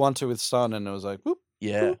played the 1-2 with Son and it was like whoop,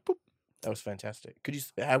 Yeah. whoop, whoop, That was fantastic. Could you?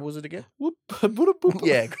 How was it again? whoop, whoop, whoop, whoop.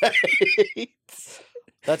 Yeah. Great.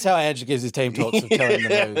 That's how Andrew gives his team talks of telling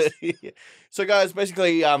the moves. Yeah. So, guys,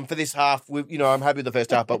 basically, for this half, I'm happy with the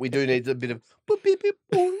first half, but we do need a bit of.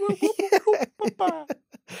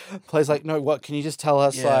 Players like, no, what? Can you just tell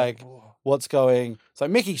us Yeah. like what's going? It's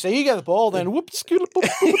like Mickey, so you get the ball, then whoop, scoot, boop,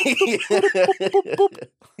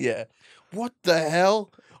 Yeah. What the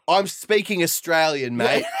hell? I'm speaking Australian,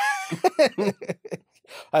 mate.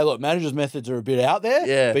 Hey, look, managers' methods are a bit out there,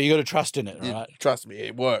 Yeah. but you got to trust in it, all right? Trust me,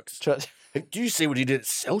 it works. Do you see what he did at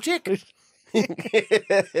Celtic?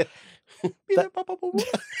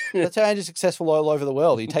 That's how Andrew's successful all over the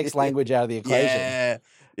world. He takes language out of the equation. Yeah.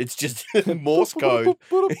 It's just Morse code.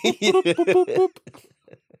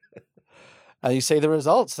 And you see the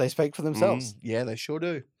results; they speak for themselves. Yeah, they sure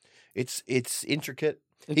do. It's intricate.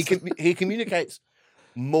 He communicates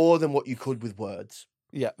more than what you could with words.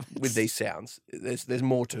 Yeah, With these sounds, there's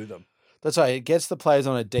more to them. that's right. It gets the players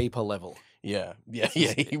on a deeper level. Yeah.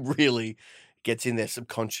 He really gets in their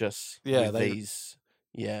subconscious. Yeah, with these.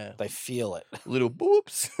 Yeah, They feel it. little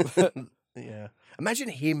boops. Yeah, imagine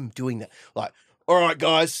him doing that. Like, all right,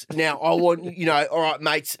 guys, now I want all right,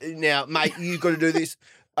 mates. Now, mate, you got to do this.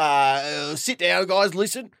 Sit down, guys.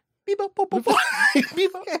 Listen.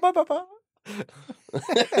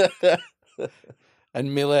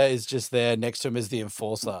 And Miller is just there next to him as the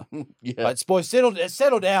enforcer. Yeah. Like, boys,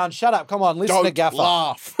 settle down. Shut up. Come on, listen to Don't Gaffer.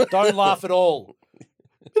 laugh. Don't laugh at all.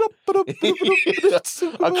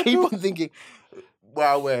 I keep on thinking,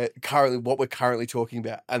 what we're currently talking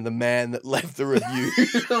about, and the man that left the review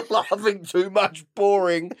laughing too much,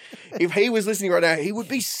 boring. If he was listening right now, he would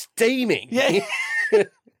be steaming. Yeah.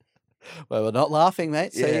 Well, we're not laughing,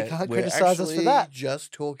 mate, so you can't we're criticize us for actually that.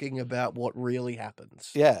 Just talking about what really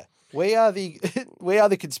happens. Yeah. We are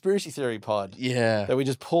the conspiracy theory pod. Yeah. That we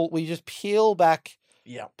just peel back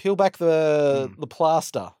Yeah. the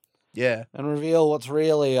plaster Yeah. and reveal what's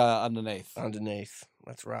really underneath. Underneath.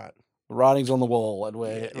 That's right. The writing's on the wall, and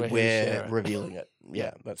we're here to share it. revealing it.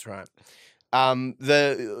 Yeah, that's right.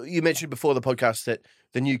 You mentioned before the podcast that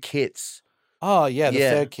the new kits. Oh yeah, the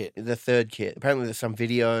third kit. The third kit. Apparently, there's some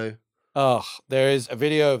video. Oh, there is a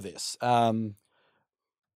video of this.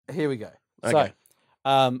 Here we go. Okay.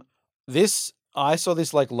 So, I saw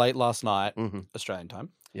this like late last night, Mhm. Australian time.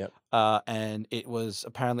 Yep. And it was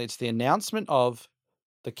it's the announcement of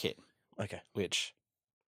the kit, Okay. which,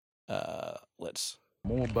 let's.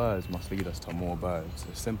 More birds must lead us to more birds.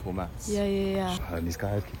 It's simple maths. Yeah. And these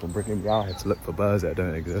guys keep on bringing me out here to look for birds that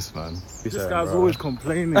don't exist, man. This Yeah, guy's bro. always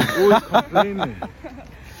complaining, always complaining.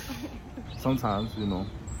 Sometimes,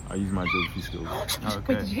 I use my geography skills.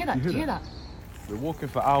 Okay. Wait, did you hear that? Did you hear that? We're walking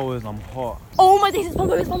for hours, I'm hot. Oh my days, it's one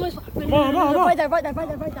more. Wait, Mom. right there.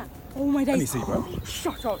 Oh my days. Let me see, bro.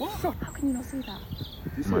 Shut up. How can you not see that?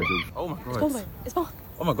 My geography. Oh my god. It's one.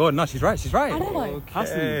 Oh my god, no, she's right. I don't know.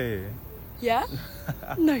 Okay. Yeah?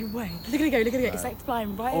 No way. Look at it go, look at it go. It's like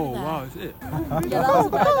flying right over there. Oh, wow, is it? Yeah, that was a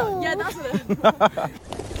bird. Yeah, that's what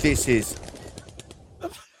it This is.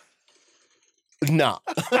 Nah.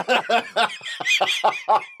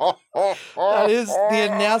 That is the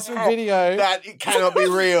announcement video. That cannot be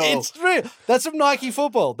real. It's real. That's from Nike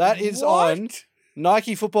Football. That is on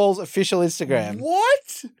Nike Football's official Instagram.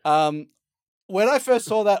 What? When I first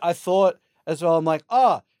saw that, I thought as well, I'm like,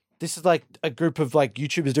 this is like a group of like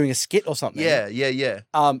YouTubers doing a skit or something. Yeah.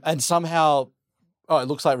 And somehow, it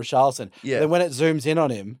looks like Richarlison. Yeah. Then when it zooms in on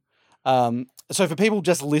him, so for people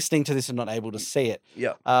just listening to this and not able to see it,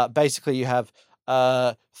 basically you have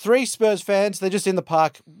 3 Spurs fans. They're just in the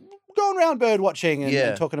park going around bird watching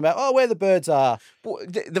and talking about, where the birds are. Well,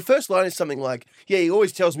 the first line is something like, he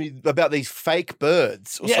always tells me about these fake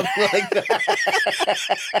birds or something like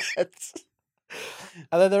that.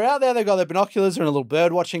 And then they're out there, they've got their binoculars, they're in a little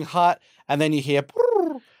bird watching hut, and then you hear,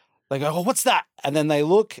 they go, oh, what's that? And then they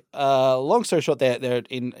look, long story short, they're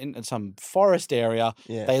in some forest area.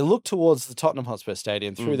 Yeah. They look towards the Tottenham Hotspur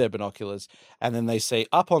Stadium through their binoculars, and then they see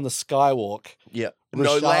up on the skywalk, No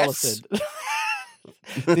less. Richarlison.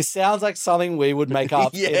 This sounds like something we would make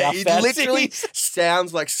up in our it fantasies. literally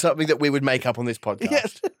sounds like something that we would make up on this podcast.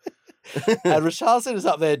 Yes. And Richarlison is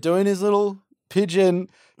up there doing his little pigeon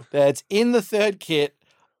that's in the third kit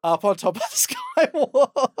up on top of the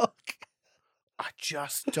skywalk. I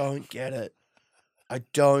just don't get it. I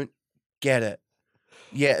don't get it.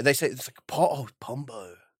 Yeah, they say it's like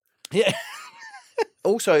Pombo. Yeah.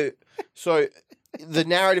 Also, so the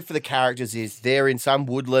narrative for the characters is they're in some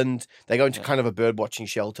woodland. They go into kind of a bird watching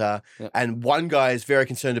shelter, and one guy is very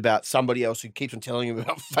concerned about somebody else who keeps on telling him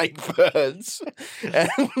about fake birds. And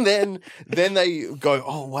then they go,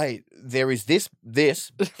 oh wait, there is this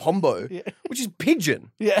Pombo, which is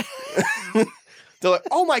pigeon. Yeah. They're like,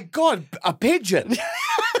 oh my God, a pigeon.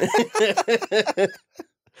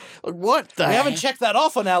 Like, what the We haven't checked that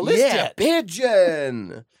off on our list yet.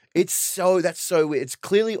 pigeon. That's so weird. It's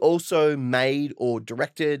clearly also made or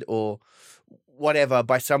directed or whatever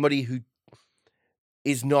by somebody who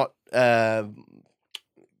is not comedically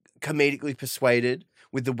persuaded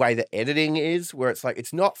with the way the editing is, where it's like,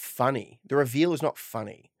 it's not funny. The reveal is not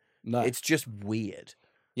funny. No. It's just weird.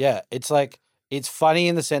 Yeah, it's like, it's funny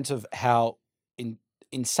in the sense of how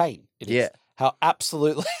insane it is. Yeah. How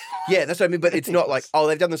absolutely... Yeah, that's what I mean. But it's not like,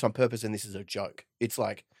 they've done this on purpose and this is a joke. It's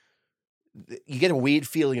like, you get a weird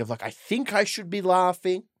feeling of like, I think I should be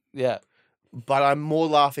laughing. Yeah. But I'm more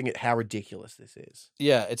laughing at how ridiculous this is.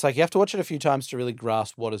 Yeah, it's like you have to watch it a few times to really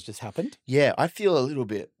grasp what has just happened. Yeah, I feel a little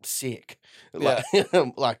bit sick. Like,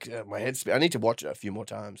 my head's... I need to watch it a few more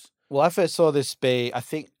times. Well, I first saw this I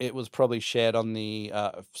think it was probably shared on the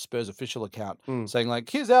Spurs official account, saying like,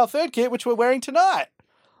 here's our third kit, which we're wearing tonight.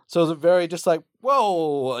 So it was very just like,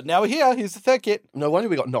 whoa, now we're here. Here's the third kit. No wonder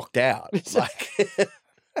we got knocked out. Like,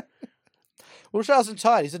 well, Richarlison's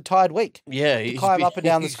tired. He's a tired week. yeah, He climb up and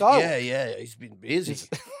down the sky. Yeah, he's been busy.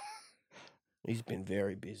 He's been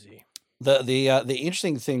very busy. The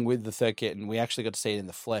interesting thing with the third kit, and we actually got to see it in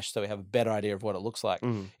the flesh, so we have a better idea of what it looks like,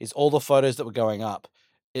 is all the photos that were going up.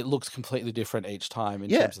 It looks completely different each time in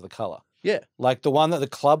terms of the color. Yeah. Like the one that the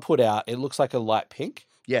club put out, it looks like a light pink.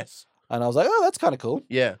 Yes. And I was like, oh, that's kind of cool.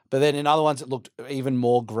 Yeah. But then in other ones, it looked even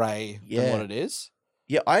more grey than what it is.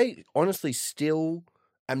 Yeah, I honestly still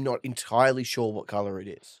am not entirely sure what color it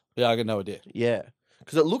is. Yeah, I got no idea. Yeah.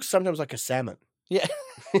 Because it looks sometimes like a salmon. Yeah.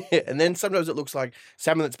 And then sometimes it looks like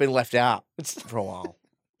salmon that's been left out for a while.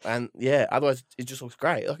 And yeah, otherwise it just looks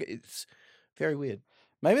great. Like, it's very weird.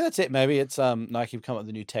 Maybe that's it. Maybe it's Nike have come up with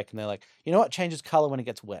the new tech and they're like, you know what? It changes color when it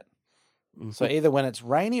gets wet. So either when it's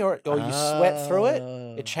rainy or you sweat through it,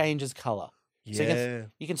 it changes color. So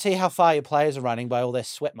you can see how far your players are running by all their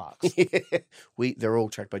sweat marks. They're all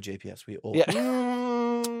tracked by GPS. We all.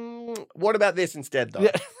 Yeah. What about this instead, though?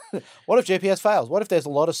 Yeah. What if GPS fails? What if there's a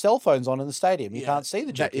lot of cell phones on in the stadium? You can't see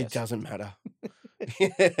the GPS. It doesn't matter.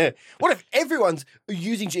 What if everyone's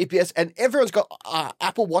using GPS and everyone's got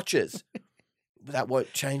Apple Watches? That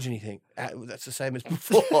won't change anything. That's the same as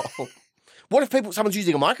before. What if someone's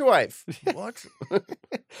using a microwave? What?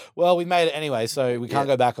 Well, we made it anyway, so we can't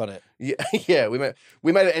go back on it. Yeah, we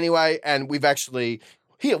made it anyway, and we've actually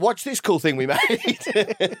watch this cool thing we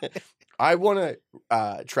made. I want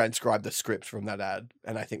to transcribe the script from that ad,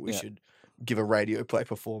 and I think we should give a radio play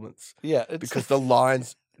performance. Yeah, because the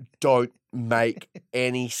lines don't make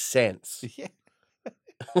any sense. Yeah.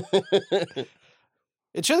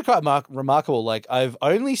 It's really quite remarkable. Like, I've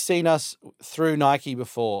only seen us through Nike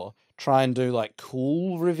before try and do like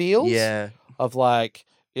cool reveals. Yeah. Of like,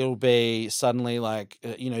 it'll be suddenly like,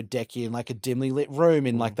 deck you in like a dimly lit room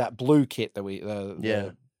in like that blue kit that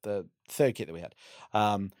the third kit that we had.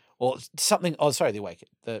 Or something. Oh, sorry, the away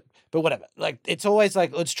kit. But whatever. Like, it's always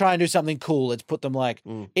like, let's try and do something cool. Let's put them like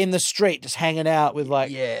in the street, just hanging out with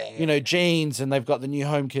like, you know, jeans, and they've got the new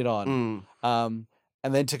home kit on. And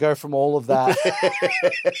then to go from all of that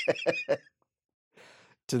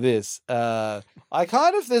to this,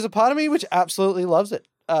 there's a part of me which absolutely loves it.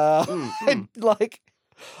 Like,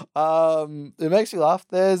 it makes me laugh.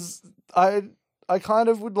 I kind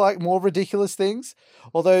of would like more ridiculous things,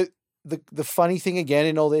 although the funny thing again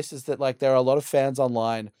in all this is that like there are a lot of fans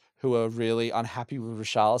online who are really unhappy with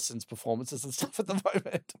Richarlison's performances and stuff at the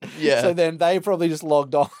moment. Yeah. So then they probably just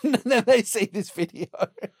logged on and then they see this video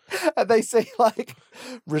and they see like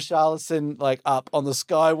Richarlison like up on the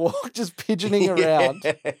skywalk just pigeoning around.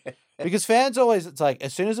 Because fans always, it's like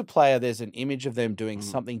as soon as a player there's an image of them doing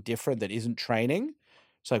something different that isn't training,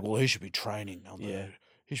 it's like, well, he should be training.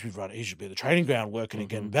 He should be running. He should be at the training ground working and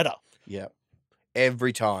getting better. Yeah.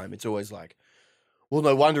 Every time it's always like, well,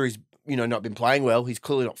 no wonder he's not been playing well. He's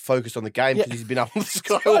clearly not focused on the game because he's been up on the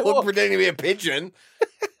skywalk pretending to be a pigeon.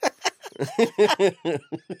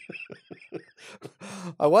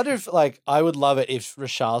 I wonder if I would love it if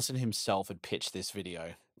Richarlison himself had pitched this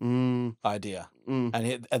video idea,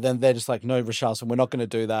 and then they're just like, no, Richarlison, we're not going to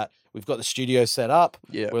do that. We've got the studio set up.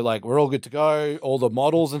 Yeah, we're all good to go. All the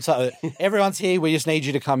models and stuff. Everyone's here. We just need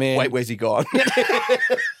you to come in. Wait, where's he gone?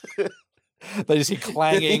 They just hear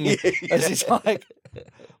clanging as he's like,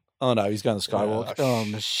 oh no, he's going to the skywalk.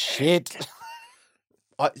 Oh shit.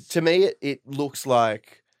 To me, it looks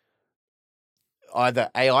like either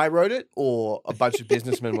AI wrote it or a bunch of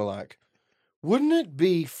businessmen were like, wouldn't it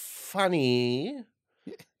be funny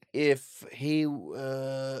if he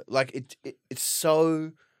it's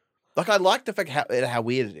so like, I like the fact how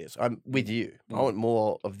weird it is. I'm with you. I want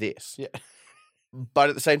more of this. Yeah. But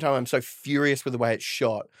at the same time, I'm so furious with the way it's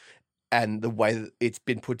shot and the way that it's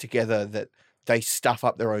been put together that they stuff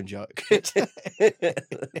up their own joke. It's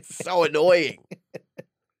so annoying.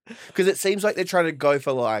 Because it seems like they're trying to go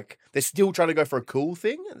for they're still trying to go for a cool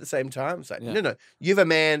thing at the same time. It's like, no, you have a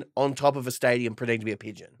man on top of a stadium pretending to be a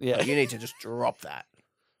pigeon. Yeah. Like, you need to just drop that.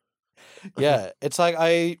 Yeah. It's like,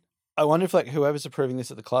 I wonder if whoever's approving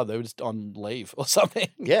this at the club, they were just on leave or something.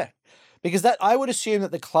 Yeah. Because I would assume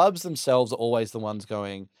that the clubs themselves are always the ones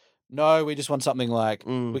going, no, we just want something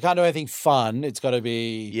we can't do anything fun. It's got to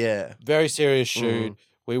be very serious shoot.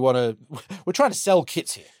 We're trying to sell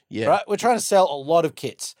kits here. Yeah. Right? We're trying to sell a lot of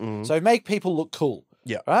kits. So make people look cool.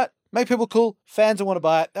 Yeah. Right? Make people cool. Fans will want to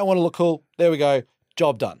buy it. They want to look cool. There we go.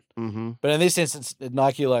 Job done. But in this instance,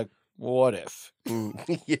 Nike what if?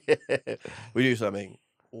 Yeah. We do something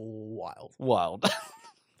wild.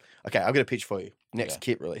 Okay, I've got a pitch for you. Next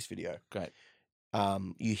kit release video. Great.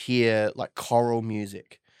 You hear choral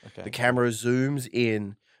music. Okay. The camera zooms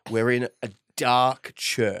in. We're in a dark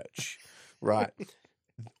church, right?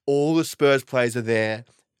 All the Spurs players are there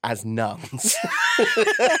as nuns.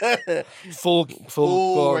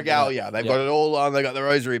 full regalia. They've got it all on. They've got the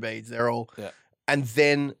rosary beads. They're all. Yeah. And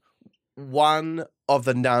then one of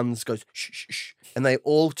the nuns goes, shh, shh, shh. And they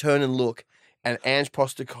all turn and look. And Ange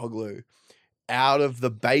Postecoglou, out of the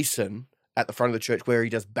basin at the front of the church where he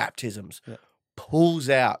does baptisms, pulls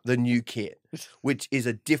out the new kit, which is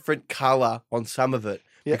a different color on some of it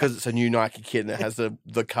because it's a new Nike kit and it has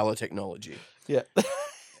the color technology. Yeah.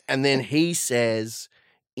 And then he says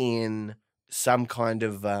in some kind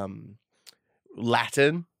of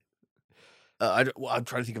Latin, I'm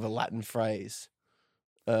trying to think of a Latin phrase.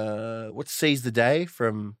 What's seize the day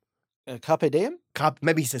from? Carpe diem?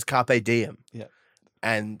 Maybe he says carpe diem. Yeah.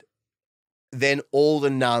 And then all the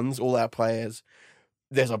nuns, all our players,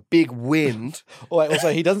 there's a big wind.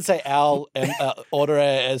 Also, he doesn't say al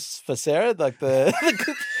ordere es facere, like the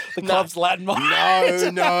club's Latin.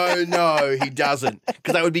 No, he doesn't.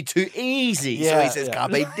 Because that would be too easy. So he says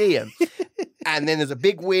carpe diem. And then there's a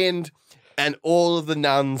big wind. And all of the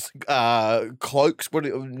nuns' cloaks,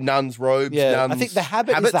 nuns' robes, nuns' I think the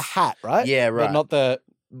habits is the hat, right? Yeah, right. But not the...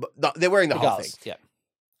 But they're wearing the whole thing. Yeah.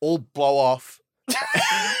 All blow off.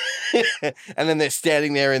 And then they're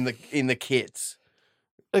standing there in the kits.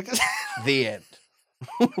 The end.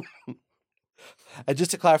 And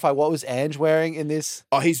just to clarify, what was Ange wearing in this?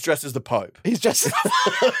 Oh, he's dressed as the Pope. He's dressed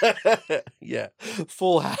yeah.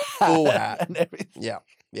 Full hat. And everything. Yeah,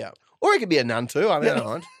 yeah. Or he could be a nun too. I mean, I don't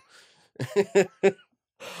mind.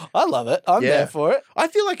 I love it. I'm there for it. I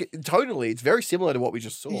feel like tonally it's very similar to what we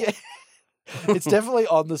just saw. Yeah. It's definitely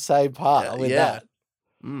on the same part with that.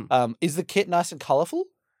 Is the kit nice and colourful?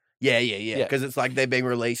 Yeah. Because it's like they're being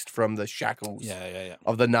released from the shackles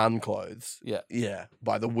of the nun clothes. Yeah.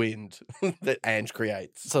 By the wind that Ange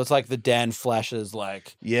creates. So it's like the Dan Flashes,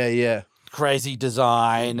 Yeah. crazy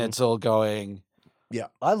design. It's all going. Yeah.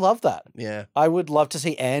 I love that. Yeah. I would love to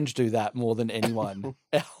see Ange do that more than anyone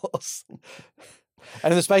else.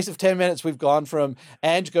 And in the space of 10 minutes, we've gone from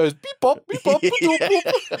Ange goes beep bop, beep bop, beep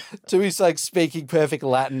bop, to he's like speaking perfect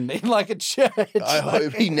Latin in like a church. I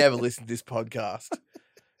hope he never listened to this podcast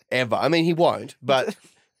ever. I mean, he won't, but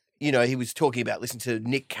you know, he was talking about listening to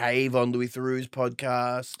Nick Cave on Louis Theroux's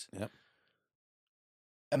podcast. Yep.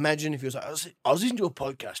 Imagine if he was like, I was listening to a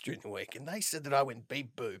podcast during the week and they said that I went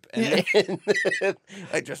beep boop. And then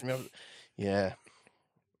they dressed me up. Yeah.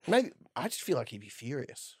 Maybe I just feel like he'd be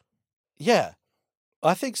furious. Yeah,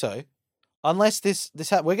 I think so. Unless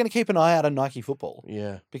we're going to keep an eye out on Nike football.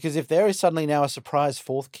 Yeah. Because if there is suddenly now a surprise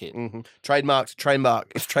fourth kid. Trademark.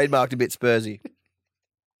 It's trademarked a bit Spursy.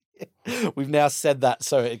 We've now said that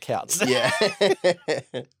so it counts. Yeah.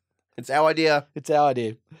 It's our idea. It's our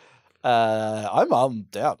idea. I'm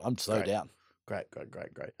down. I'm so down. Great.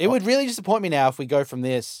 It would really disappoint me now if we go from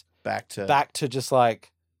this back to just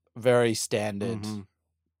like very standard.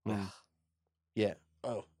 Yeah.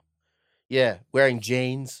 Oh. Yeah. Wearing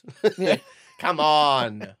jeans. Yeah. Come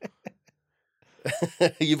on.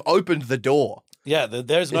 You've opened the door. Yeah,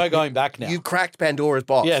 there's no going back now. You've cracked Pandora's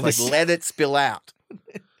box. Yeah, let it spill out.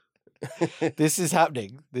 This is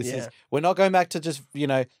happening. We're not going back to just,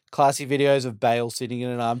 classy videos of Bale sitting in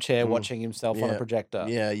an armchair watching himself on a projector.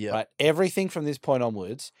 Yeah. Right? Everything from this point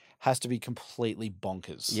onwards has to be completely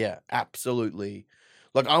bonkers. Yeah, absolutely.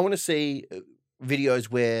 Like, I want to see videos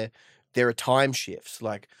where there are time shifts,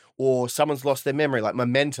 or someone's lost their memory, like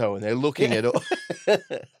Memento, and they're looking at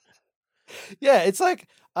it. Yeah, it's like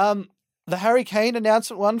the Harry Kane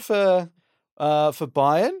announcement one for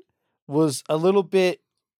Bayern was a little bit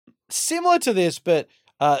similar to this, but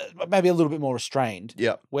maybe a little bit more restrained.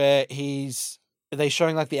 Yeah, where they're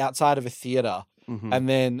showing like the outside of a theater, and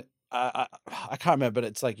then I can't remember, but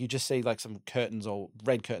it's like you just see like some curtains or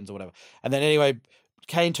red curtains or whatever, and then anyway,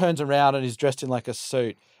 Kane turns around and he's dressed in like a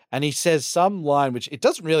suit. And he says some line which it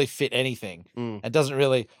doesn't really fit anything. It doesn't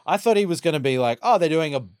really. I thought he was going to be like, oh, they're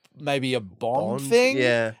doing maybe a Bond thing.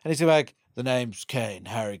 Yeah. And he's like, the name's Kane,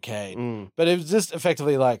 Harry Kane. But it was just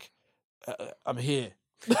effectively like, I'm here.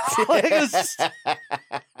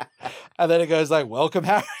 And then it goes like, welcome,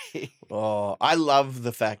 Harry. Oh, I love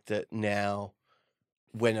the fact that now,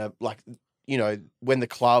 when when the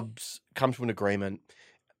clubs come to an agreement,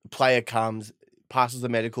 player comes, passes the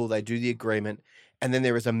medical, they do the agreement. And then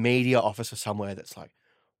there is a media officer somewhere that's like,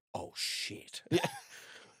 oh, shit. Yeah.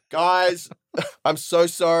 Guys, I'm so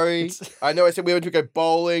sorry. I know I said we went to go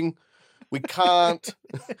bowling. We can't.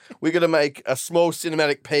 We're going to make a small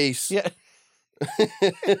cinematic piece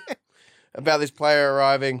about this player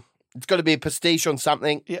arriving. It's got to be a pastiche on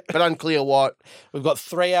something, but unclear what. We've got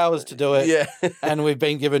 3 hours to do it. Yeah. And we've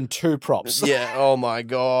been given 2 props. Yeah. Oh, my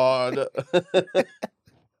God.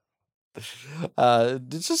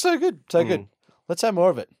 It's just so good. So good. Let's have more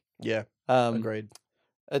of it. Yeah, agreed.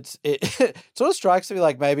 It sort of strikes me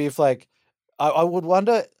like maybe if like I would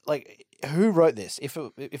wonder like who wrote this. If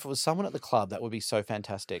it was someone at the club, that would be so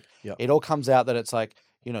fantastic. Yep. It all comes out that it's like,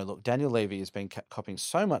 look, Daniel Levy has been copying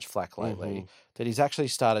so much flack lately that he's actually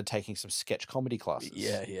started taking some sketch comedy classes.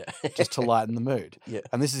 Yeah. Just to lighten the mood. Yeah.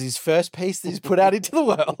 And this is his first piece that he's put out into the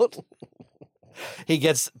world. He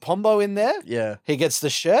gets Pombo in there. Yeah. He gets the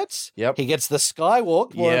shirts. Yep. He gets the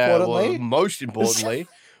skywalk, more importantly. Well, most importantly,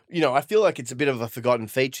 I feel like it's a bit of a forgotten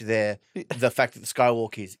feature there, the fact that the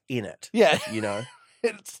skywalk is in it. Yeah.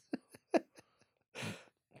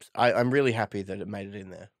 I'm really happy that it made it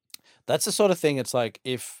in there. That's the sort of thing, it's like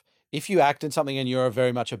if you act in something and you're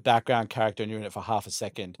very much a background character and you're in it for half a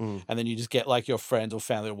second, and then you just get like your friends or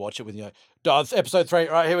family to watch it with you, it's episode 3,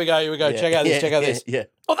 right, here we go, Yeah. check out this. Yeah.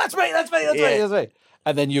 Oh, that's me.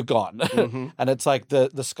 And then you're gone. And it's like the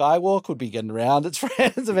skywalk would be getting around its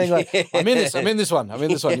friends and being like, I'm in this one.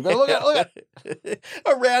 You better look at it.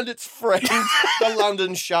 Around its friends, the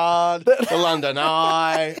London Shard, the London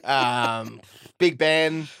Eye, Big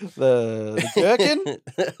Ben. The gherkin?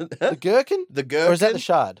 The gherkin? The gherkin? Or is that the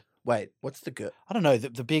Shard? Wait, what's the gherkin? I don't know,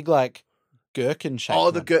 the big like gherkin shape. Oh,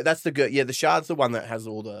 that's the gherkin. Yeah, the Shard's the one that has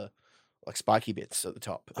all the like spiky bits at the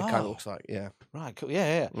top. It kind of looks like, Right, cool.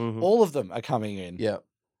 Yeah. All of them are coming in. Yeah.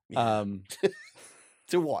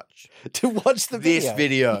 To watch. To watch the video. This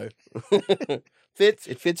video.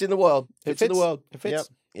 It fits in the world. It fits in the world. It fits. Yep,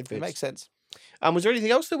 it fits. It makes sense. Was there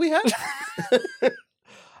anything else that we had?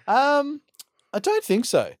 I don't think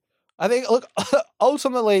so. I think, look,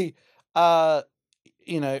 ultimately, overall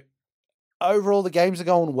the games are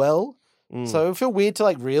going well. So it feel weird to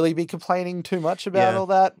like really be complaining too much about all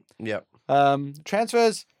that. Yep.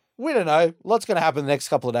 Transfers, we don't know. Lots going to happen the next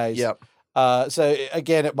couple of days. Yep. So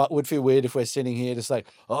again, would feel weird if we're sitting here just like,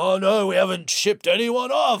 oh no, we haven't shipped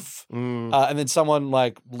anyone off. And then someone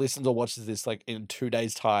like listens or watches this like in 2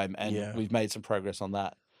 days' time, and we've made some progress on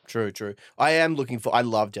that. True. I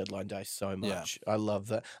love deadline day so much. I love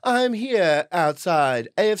that. I'm here outside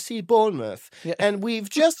AFC Bournemouth, and we've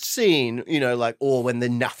just seen, or when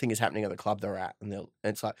nothing is happening at the club they're at, and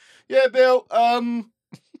it's like, yeah, Bill,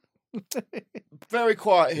 very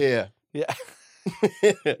quiet here. Yeah.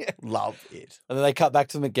 Love it. And then they cut back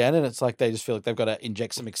to them again, and it's like they just feel like they've got to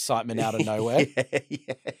inject some excitement out of nowhere.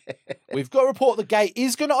 We've got to report the gate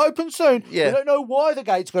is going to open soon. We don't know why the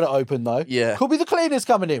gate's going to open, though. Could be the cleaners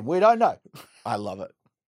coming in. We don't know. I love it.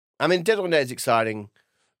 I mean, deadline day is exciting.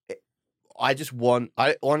 I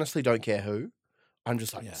honestly don't care who. I'm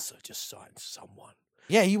just like, so just sign someone.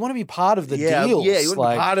 Yeah, you want to be part of the deals. Yeah, you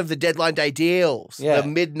want to be part of the deadline day deals. The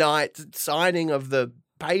midnight signing of the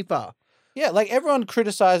paper. Yeah, like everyone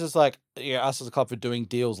criticizes like us as a club for doing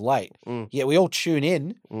deals late. Yeah, we all tune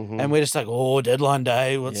in and we're just like, oh, deadline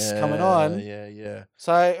day, what's coming on? Yeah.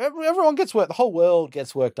 So everyone gets worked. The whole world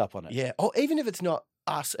gets worked up on it. Yeah. Or even if it's not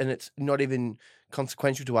us and it's not even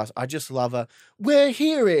consequential to us, I just love we're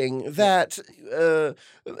hearing that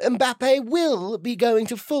Mbappe will be going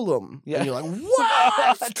to Fulham. Yeah. And you're like,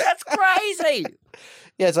 what? That's crazy.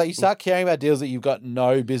 Yeah, it's like you start caring about deals that you've got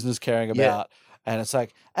no business caring about. And it's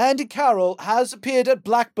like, Andy Carroll has appeared at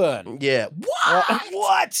Blackburn. Yeah. What?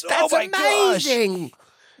 What? That's amazing. Gosh.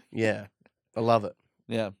 Yeah. I love it.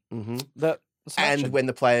 Yeah. And when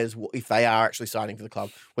the players, if they are actually signing for the club,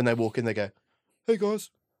 when they walk in, they go, hey, guys.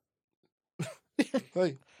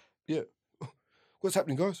 Hey. Yeah. What's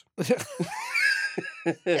happening, guys?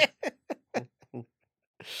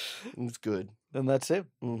 It's good. And that's it.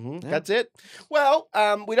 Yeah. That's it. Well,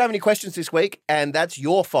 we don't have any questions this week, and that's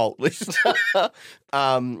your fault, listener. But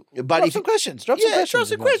drop some questions. Drop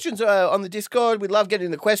some questions on the Discord. We love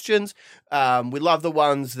getting the questions. We love the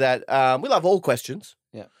ones that we love all questions.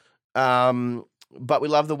 Yeah. But we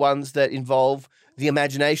love the ones that involve the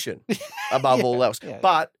imagination above all else. Yeah.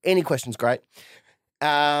 But any question's great.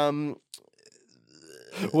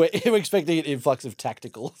 We're expecting an influx of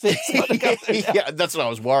tactical things. Yeah, that's what I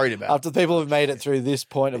was worried about. After people have made it through this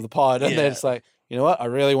point of the pod, and then it's like, you know what? I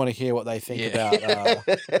really want to hear what they think about.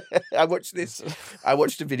 I watched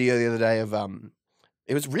a video the other day of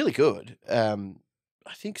it was really good. I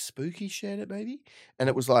think Spooky shared it maybe, and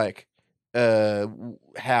it was like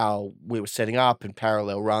how we were setting up and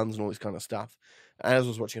parallel runs and all this kind of stuff. And as I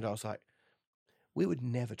was watching it, I was like, we would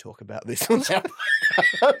never talk about this on our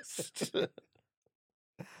podcast.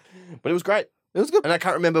 But it was great. It was good. And I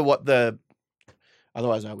can't remember what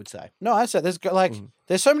otherwise I would say. No, I said there's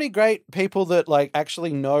there's so many great people that like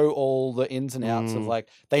actually know all the ins and outs of like,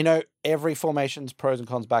 they know every formation's pros and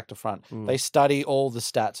cons back to front. They study all the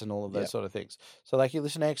stats and all of those sort of things. So like you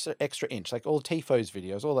listen to extra inch, like all Tifo's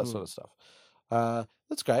videos, all that sort of stuff.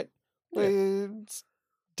 That's great. Yeah. It's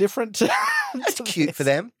different. That's cute for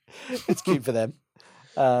them. It's cute for them.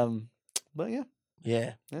 But yeah.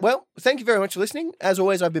 Yeah. Well, thank you very much for listening. As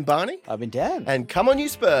always, I've been Barney. I've been Dan. And come on, you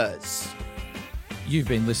Spurs. You've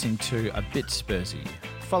been listening to A Bit Spursy.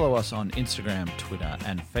 Follow us on Instagram, Twitter,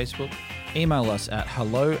 and Facebook. Email us at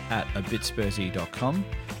hello@abitspursy.com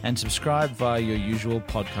and subscribe via your usual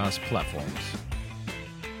podcast platforms.